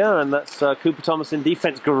over here, and that's Cooper Thomas in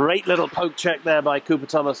defence. Great little poke check there by Cooper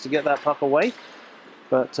Thomas to get that puck away.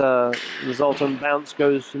 But resultant bounce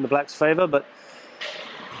goes in the Blacks' favour, but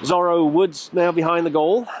Zorro Woods now behind the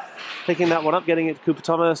goal, picking that one up, getting it to Cooper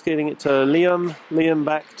Thomas, getting it to Liam. Liam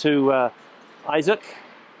back to Isaac.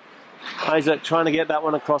 Isaac trying to get that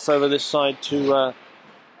one across over this side to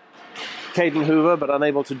Caden Hoover, but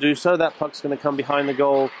unable to do so. That puck's going to come behind the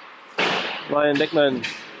goal. Ryan Dickman.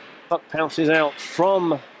 Puck pounces out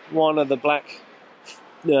from one of the Black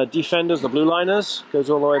defenders, the blue liners. Goes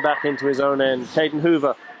all the way back into his own end. Caden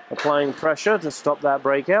Hoover applying pressure to stop that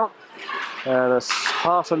breakout. And a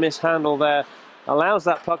half a mishandle there allows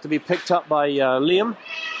that puck to be picked up by Liam.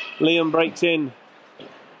 Liam breaks in,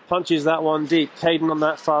 punches that one deep. Caden on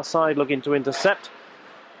that far side looking to intercept.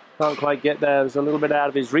 Can't quite get there. It was a little bit out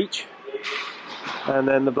of his reach. And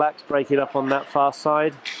then the Blacks break it up on that far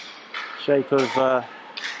side. Shape of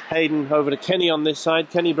Hayden over to Kenny on this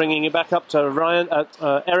side. Kenny bringing it back up to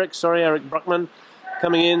Eric Bruckman.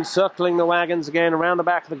 Coming in, circling the wagons again around the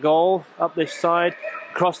back of the goal. Up this side,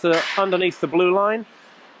 across underneath the blue line.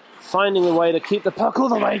 Finding a way to keep the puck all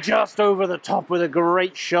the way just over the top with a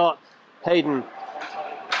great shot. Hayden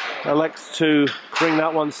elects to bring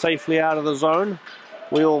that one safely out of the zone.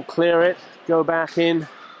 We'll clear it, go back in,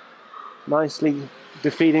 nicely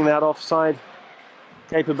defeating that offside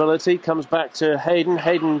capability. Comes back to Hayden.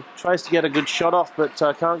 Hayden tries to get a good shot off, but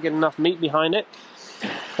can't get enough meat behind it.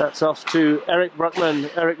 That's off to Eric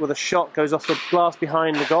Bruckman. Eric with a shot, goes off the glass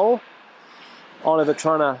behind the goal. Oliver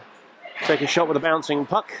trying to take a shot with a bouncing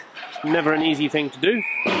puck. It's never an easy thing to do.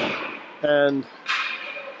 and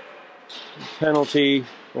penalty,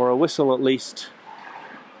 or a whistle at least,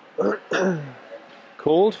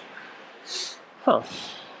 called. Huh.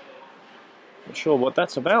 Not sure what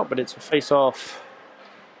that's about, but it's a face-off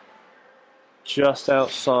just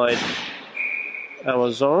outside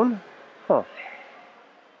our zone. Huh.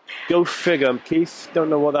 Go figure, Keith. Don't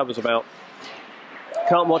know what that was about.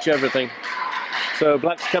 Can't watch everything. So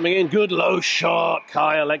Black's coming in. Good low shot.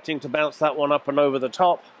 Kai electing to bounce that one up and over the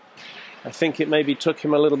top. I think it maybe took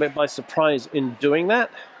him a little bit by surprise in doing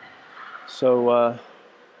that. So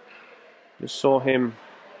just saw him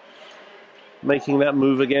making that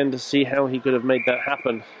move again to see how he could have made that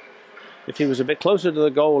happen. If he was a bit closer to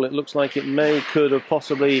the goal, it looks like it could have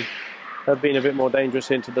possibly have been a bit more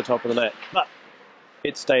dangerous into the top of the net. But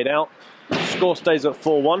it stayed out. Score stays at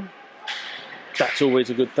 4-1. That's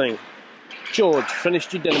always a good thing. George,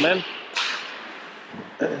 finished your dinner, man.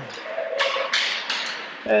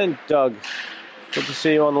 And Doug. Good to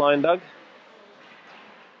see you online, Doug.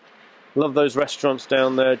 Love those restaurants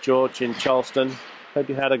down there, George, in Charleston. Hope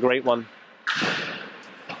you had a great one.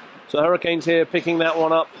 So Hurricanes here picking that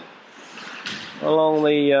one up along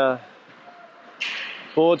the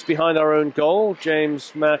boards behind our own goal.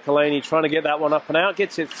 James McElhaney trying to get that one up and out.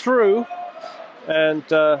 Gets it through. And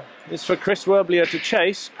it's for Chris Werblier to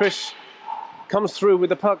chase. Chris comes through with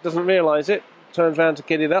the puck, doesn't realise it. Turns around to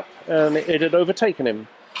get it up, and it had overtaken him.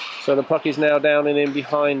 So the puck is now down and in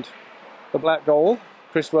behind the Black goal.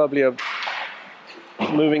 Chris Werblier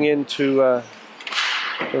moving in to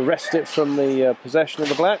arrest it from the possession of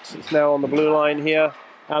the Blacks. It's now on the blue line here.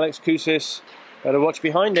 Alex Kousis, better watch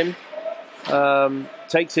behind him.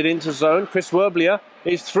 Takes it into zone. Chris Werblier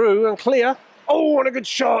is through and clear. Oh, what a good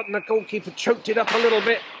shot! And the goalkeeper choked it up a little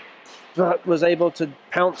bit, but was able to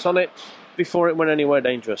pounce on it before it went anywhere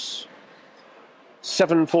dangerous.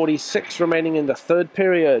 7:46 remaining in the third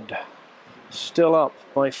period. Still up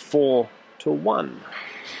by 4-1.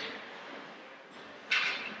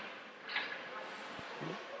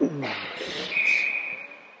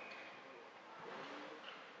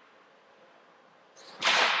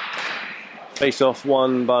 Face-off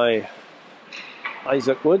won by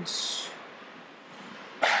Isaac Woods.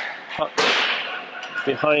 Puck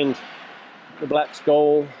behind the Blacks'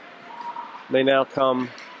 goal. They now come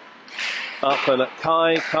up and at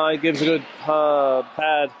Kai. Kai gives a good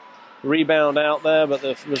pad rebound out there, but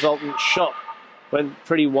the resultant shot went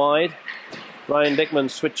pretty wide. Ryan Dickman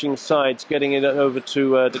switching sides, getting it over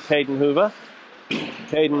to Caden Hoover.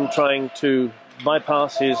 Caden trying to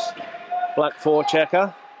bypass his Black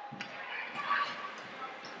forechecker.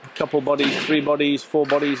 A couple bodies, 3 bodies, 4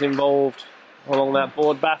 bodies involved along that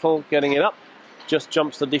board battle, getting it up. Just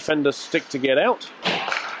jumps the defender's stick to get out.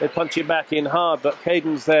 They punch it back in hard, but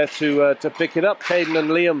Caden's there to pick it up. Caden and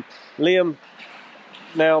Liam. Liam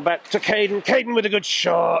now back to Caden. Caden with a good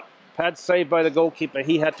shot. Pad saved by the goalkeeper.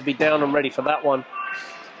 He had to be down and ready for that one.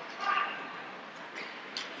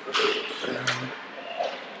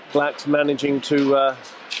 Blacks managing to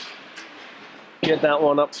get that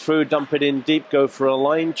one up through, dump it in deep, go for a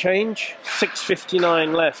line change.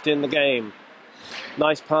 6:59 left in the game.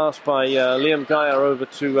 Nice pass by Liam Geyer over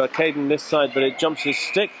to Caden this side, but it jumps his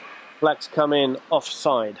stick. Blacks come in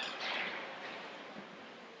offside.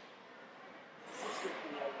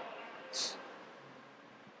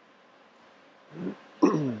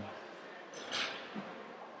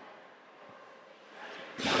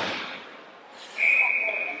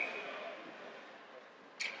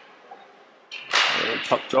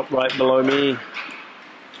 Puck drop right below me.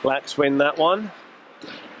 Blacks win that one.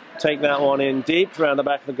 Take that one in deep, round the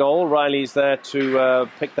back of the goal. Riley's there to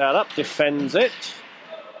pick that up, defends it,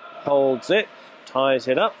 holds it, ties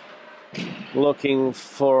it up, looking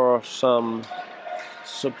for some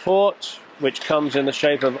support, which comes in the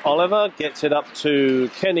shape of Oliver, gets it up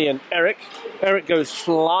to Kenny and Eric. Eric goes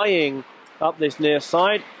flying up this near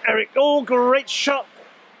side. Eric, oh, great shot!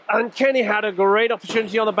 And Kenny had a great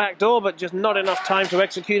opportunity on the back door, but just not enough time to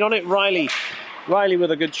execute on it. Riley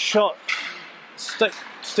with a good shot.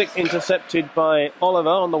 Stick intercepted by Oliver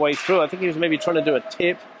on the way through. I think he was maybe trying to do a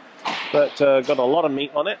tip, but got a lot of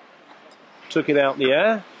meat on it. Took it out the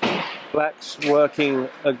air. Blacks working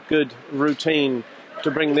a good routine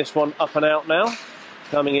to bring this one up and out now.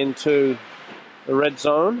 Coming into the red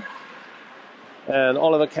zone. And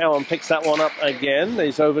Oliver Cowan picks that one up again.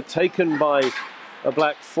 He's overtaken by a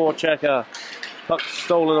Black forechecker. Puck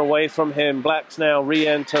stolen away from him. Blacks now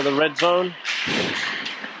re-enter the red zone.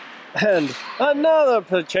 And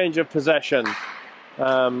another change of possession.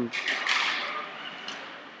 Oliver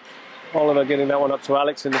getting that one up to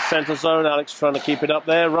Alex in the center zone. Alex trying to keep it up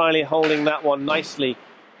there. Riley holding that one nicely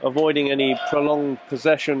avoiding any prolonged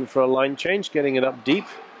possession for a line change, getting it up deep.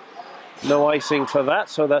 No icing for that,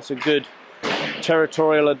 so that's a good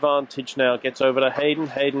territorial advantage now. Gets over to Hayden.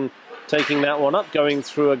 Hayden taking that one up, going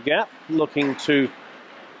through a gap, looking to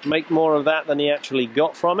make more of that than he actually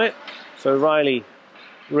got from it. So Riley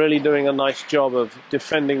really doing a nice job of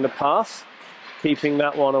defending the path, keeping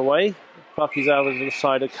that one away. Puck is out of the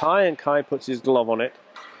side of Kai, and Kai puts his glove on it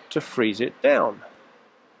to freeze it down.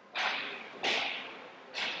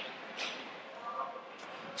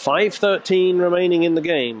 5:13 remaining in the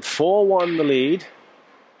game. 4-1 the lead.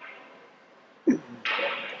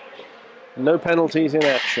 No penalties in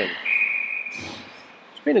action.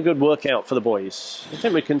 It's been a good workout for the boys. I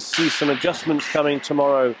think we can see some adjustments coming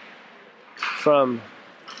tomorrow from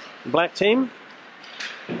the black team.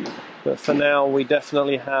 But for now, we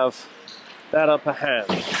definitely have that upper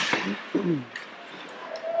hand.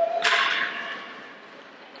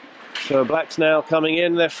 So Blacks now coming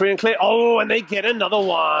in, they're free and clear. Oh, and they get another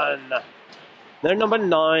one. They're number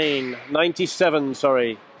 97,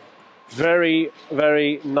 sorry. Very,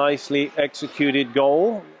 very nicely executed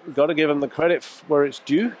goal. Got to give them the credit where it's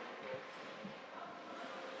due.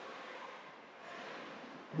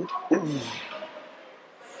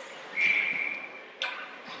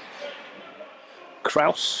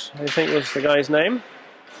 Kraus, I think was the guy's name.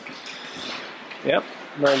 Yep,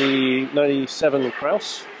 97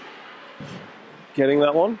 Kraus. Getting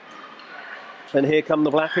that one. And here come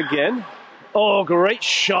the Black again. Oh, great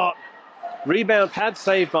shot. Rebound pad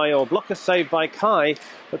saved by, or blocker saved by Kai,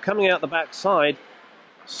 but coming out the backside,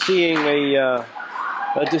 seeing a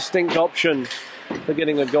distinct option for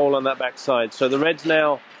getting a goal on that backside. So the Reds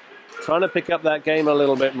now trying to pick up that game a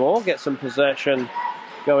little bit more, get some possession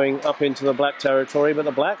going up into the Black territory, but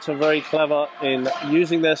the Blacks are very clever in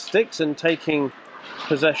using their sticks and taking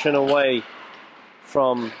possession away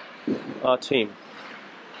from our team.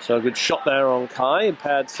 So a good shot there on Kai,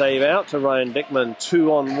 pad save out to Ryan Dickman,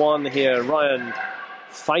 2-on-1 here. Ryan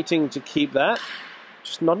fighting to keep that.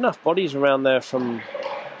 Just not enough bodies around there from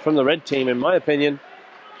the red team, in my opinion.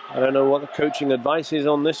 I don't know what the coaching advice is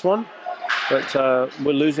on this one, but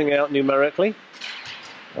we're losing out numerically.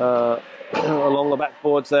 Along the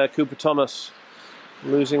backboards there, Cooper Thomas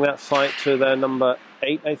losing that fight to their number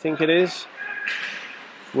 8, I think it is.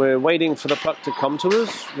 We're waiting for the puck to come to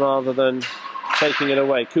us rather than taking it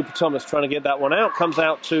away. Cooper Thomas trying to get that one out. Comes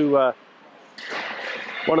out to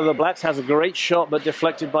one of the Blacks. Has a great shot, but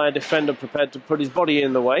deflected by a defender prepared to put his body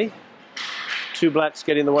in the way. Two Blacks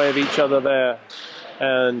get in the way of each other there.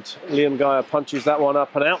 And Liam Geyer punches that one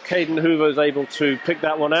up and out. Caden Hoover is able to pick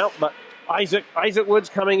that one out. But Isaac Woods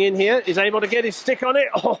coming in here is able to get his stick on it.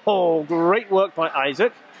 Oh, great work by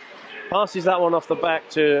Isaac. Passes that one off the back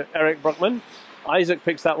to Eric Bruckman. Isaac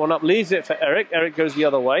picks that one up, leaves it for Eric. Eric goes the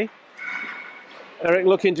other way. Eric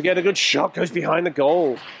looking to get a good shot, goes behind the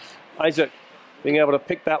goal. Isaac being able to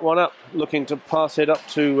pick that one up, looking to pass it up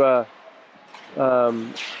to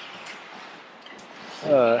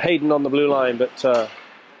Hayden on the blue line, but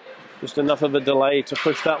just enough of a delay to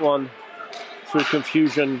push that one through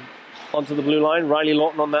confusion onto the blue line. Riley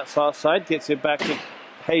Lawton on that far side, gets it back to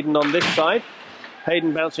Hayden on this side.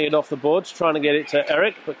 Hayden bouncing it off the boards, trying to get it to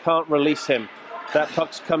Eric, but can't release him. That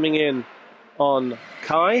puck's coming in on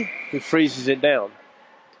Kai, who freezes it down.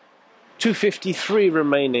 2:53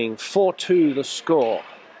 remaining, 4-2 the score.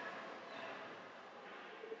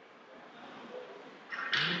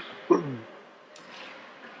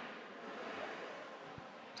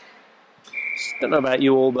 Don't know about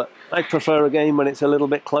you all, but I prefer a game when it's a little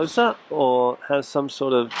bit closer or has some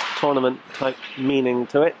sort of tournament type meaning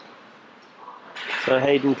to it. So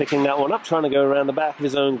Hayden picking that one up, trying to go around the back of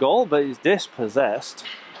his own goal, but he's dispossessed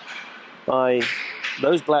by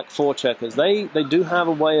those Black forecheckers. They do have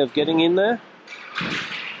a way of getting in there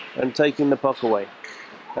and taking the puck away.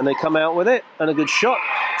 And they come out with it, and a good shot.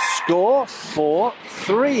 Score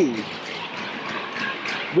 4-3.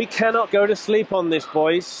 We cannot go to sleep on this,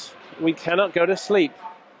 boys. We cannot go to sleep.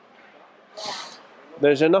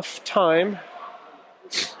 There's enough time.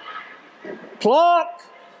 Clock!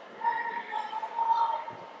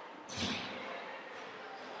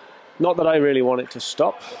 Not that I really want it to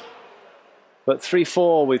stop, but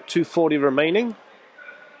 3-4 with 2:40 remaining.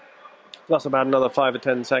 Plus about another 5 or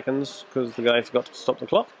 10 seconds because the guy forgot to stop the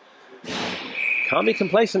clock. Can't be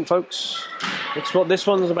complacent, folks. That's what this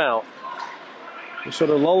one's about. We sort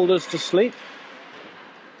of lulled us to sleep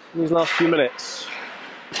in these last few minutes.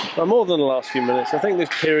 Well, more than the last few minutes. I think this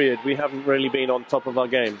period we haven't really been on top of our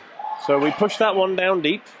game. So we pushed that one down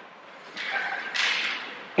deep.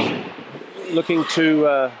 Looking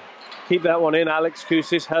to keep that one in. Alex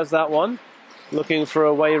Kousis has that one. Looking for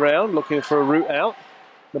a way round, looking for a route out.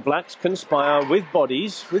 The Blacks conspire with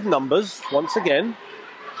bodies, with numbers, once again,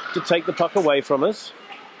 to take the puck away from us.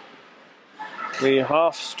 We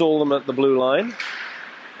half stall them at the blue line,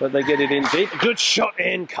 but they get it in deep. Good shot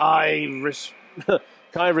in. Kai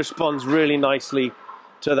responds really nicely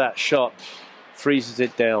to that shot, freezes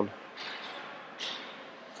it down.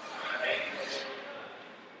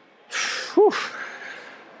 Whew.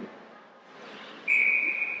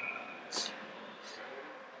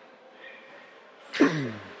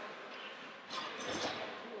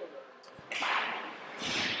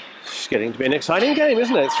 It's getting to be an exciting game,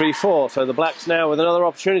 isn't it? 3-4. So the Blacks now with another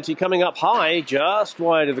opportunity coming up high, just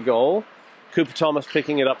wide of the goal. Cooper Thomas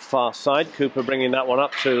picking it up far side. Cooper bringing that one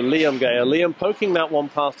up to Liam Gale. Liam poking that one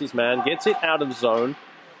past his man, gets it out of zone.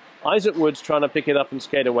 Isaac Woods trying to pick it up and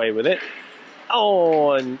skate away with it.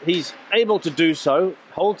 Oh, and he's able to do so.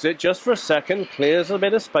 Holds it just for a second, clears a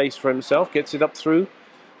bit of space for himself, gets it up through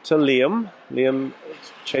to Liam. Liam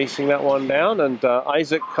chasing that one down, and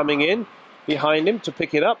Isaac coming in behind him to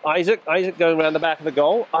pick it up. Isaac going around the back of the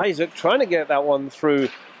goal. Isaac trying to get that one through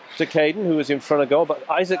to Caden, who was in front of goal, but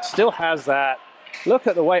Isaac still has that. Look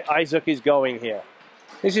at the way Isaac is going here.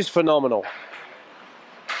 This is phenomenal.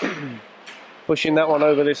 Pushing that one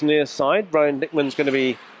over this near side. Ryan Dickman's going to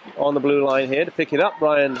be on the blue line here to pick it up.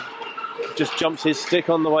 Ryan just jumps his stick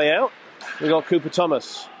on the way out. We've got Cooper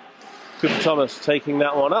Thomas. Cooper Thomas taking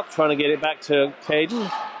that one up, trying to get it back to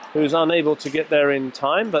Caden, who's unable to get there in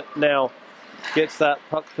time, but now gets that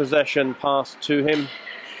puck possession pass to him.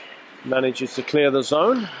 Manages to clear the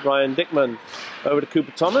zone. Ryan Dickman over to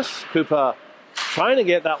Cooper Thomas. Cooper trying to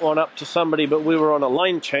get that one up to somebody, but we were on a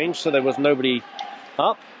line change, so there was nobody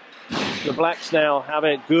up. The Blacks now have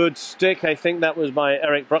a good stick. I think that was by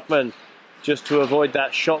Eric Bruckman, just to avoid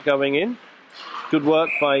that shot going in. Good work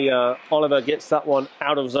by Oliver, gets that one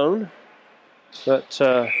out of zone. But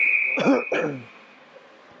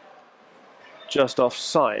just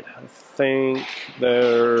offside. I think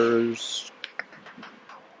there's...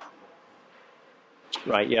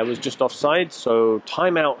 Right, yeah, it was just offside, so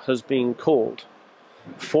timeout has been called.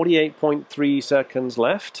 48.3 seconds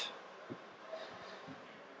left.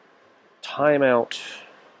 Timeout.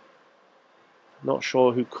 Not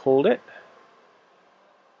sure who called it.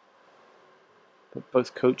 But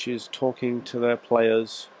both coaches talking to their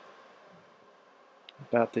players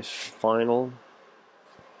about this final.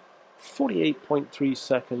 48.3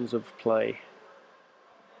 seconds of play.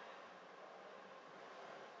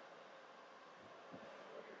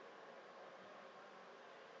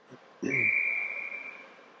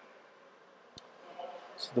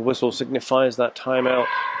 So the whistle signifies that timeout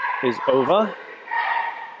is over.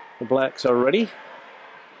 The Blacks are ready.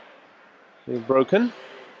 They've broken.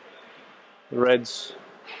 The Reds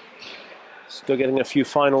still getting a few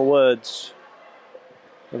final words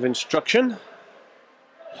of instruction.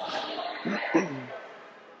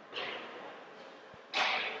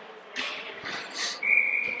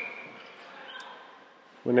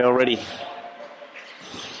 We're now ready.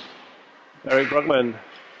 Eric Bruckman,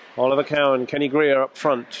 Oliver Cowan, Kenny Greer up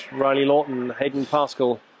front, Riley Lawton, Hayden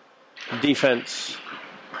Pascal, defense.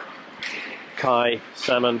 Kai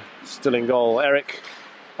Salmon still in goal. Eric.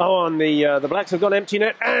 Oh, and the Blacks have got empty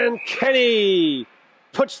net, and Kenny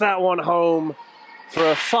puts that one home for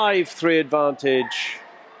a 5-3 advantage.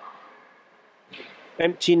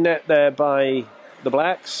 Empty net there by the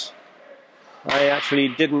Blacks. I actually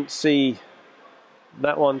didn't see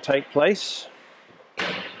that one take place,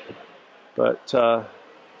 but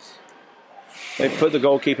they put the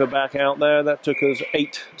goalkeeper back out there. That took us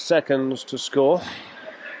 8 seconds to score.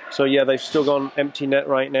 So yeah, they've still gone empty net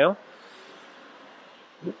right now.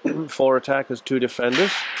 4 attackers, 2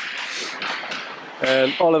 defenders.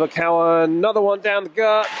 And Oliver Cowan, another one down the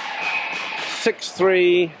gut.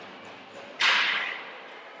 6-3.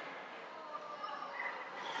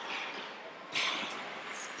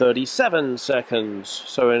 .37 seconds.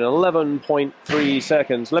 So in 11.3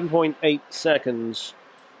 seconds, 11.8 seconds,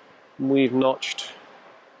 we've notched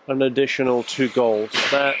an additional 2 goals.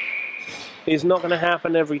 That is not going to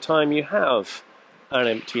happen every time you have an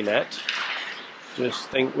empty net. Just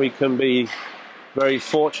think we can be very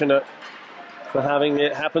fortunate for having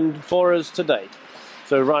it happen for us today.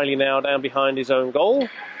 So Riley now down behind his own goal,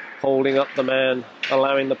 holding up the man,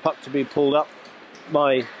 allowing the puck to be pulled up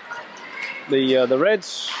by the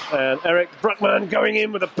Reds. And Eric Bruckman going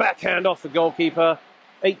in with a backhand off the goalkeeper.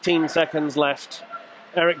 18 seconds left.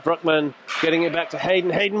 Eric Bruckman getting it back to Hayden.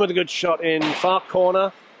 Hayden with a good shot in far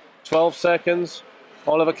corner. 12 seconds.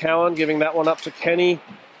 Oliver Cowan giving that one up to Kenny.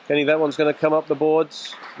 Kenny, that one's going to come up the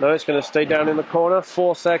boards. No, it's going to stay down in the corner.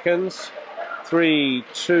 4 seconds. 3,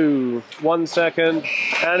 2, 1 second,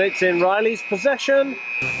 and it's in Riley's possession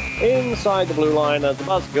inside the blue line as the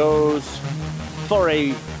buzz goes for a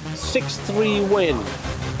 6-3 win.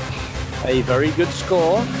 A very good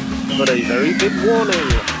score, but a very big warning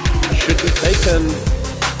should be taken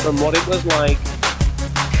from what it was like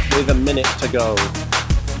with a minute to go.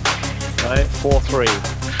 Right, 4-3. I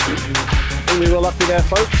think we were lucky there,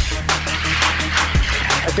 folks.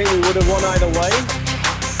 I think we would have won either way,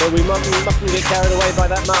 but we mustn't get carried away by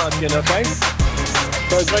that margin, okay?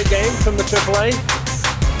 So a great game from the AAA.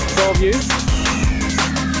 12 you.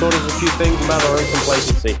 Taught us a few things about our own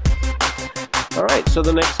complacency. Alright, so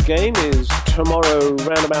the next game is tomorrow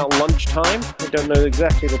round about lunchtime. I don't know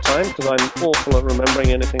exactly the time because I'm awful at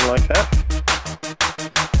remembering anything like that.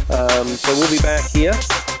 So we'll be back here.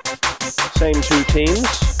 Same two teams.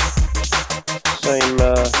 Same,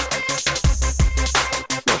 not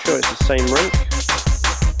sure it's the same rink.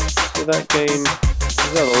 So that game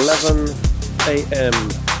is at 11 a.m.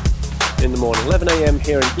 in the morning. 11 a.m.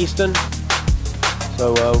 here in Eastern.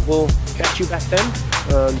 So we'll catch you back then.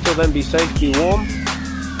 Until then, be safe, be warm,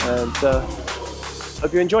 and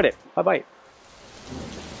hope you enjoyed it. Bye-bye.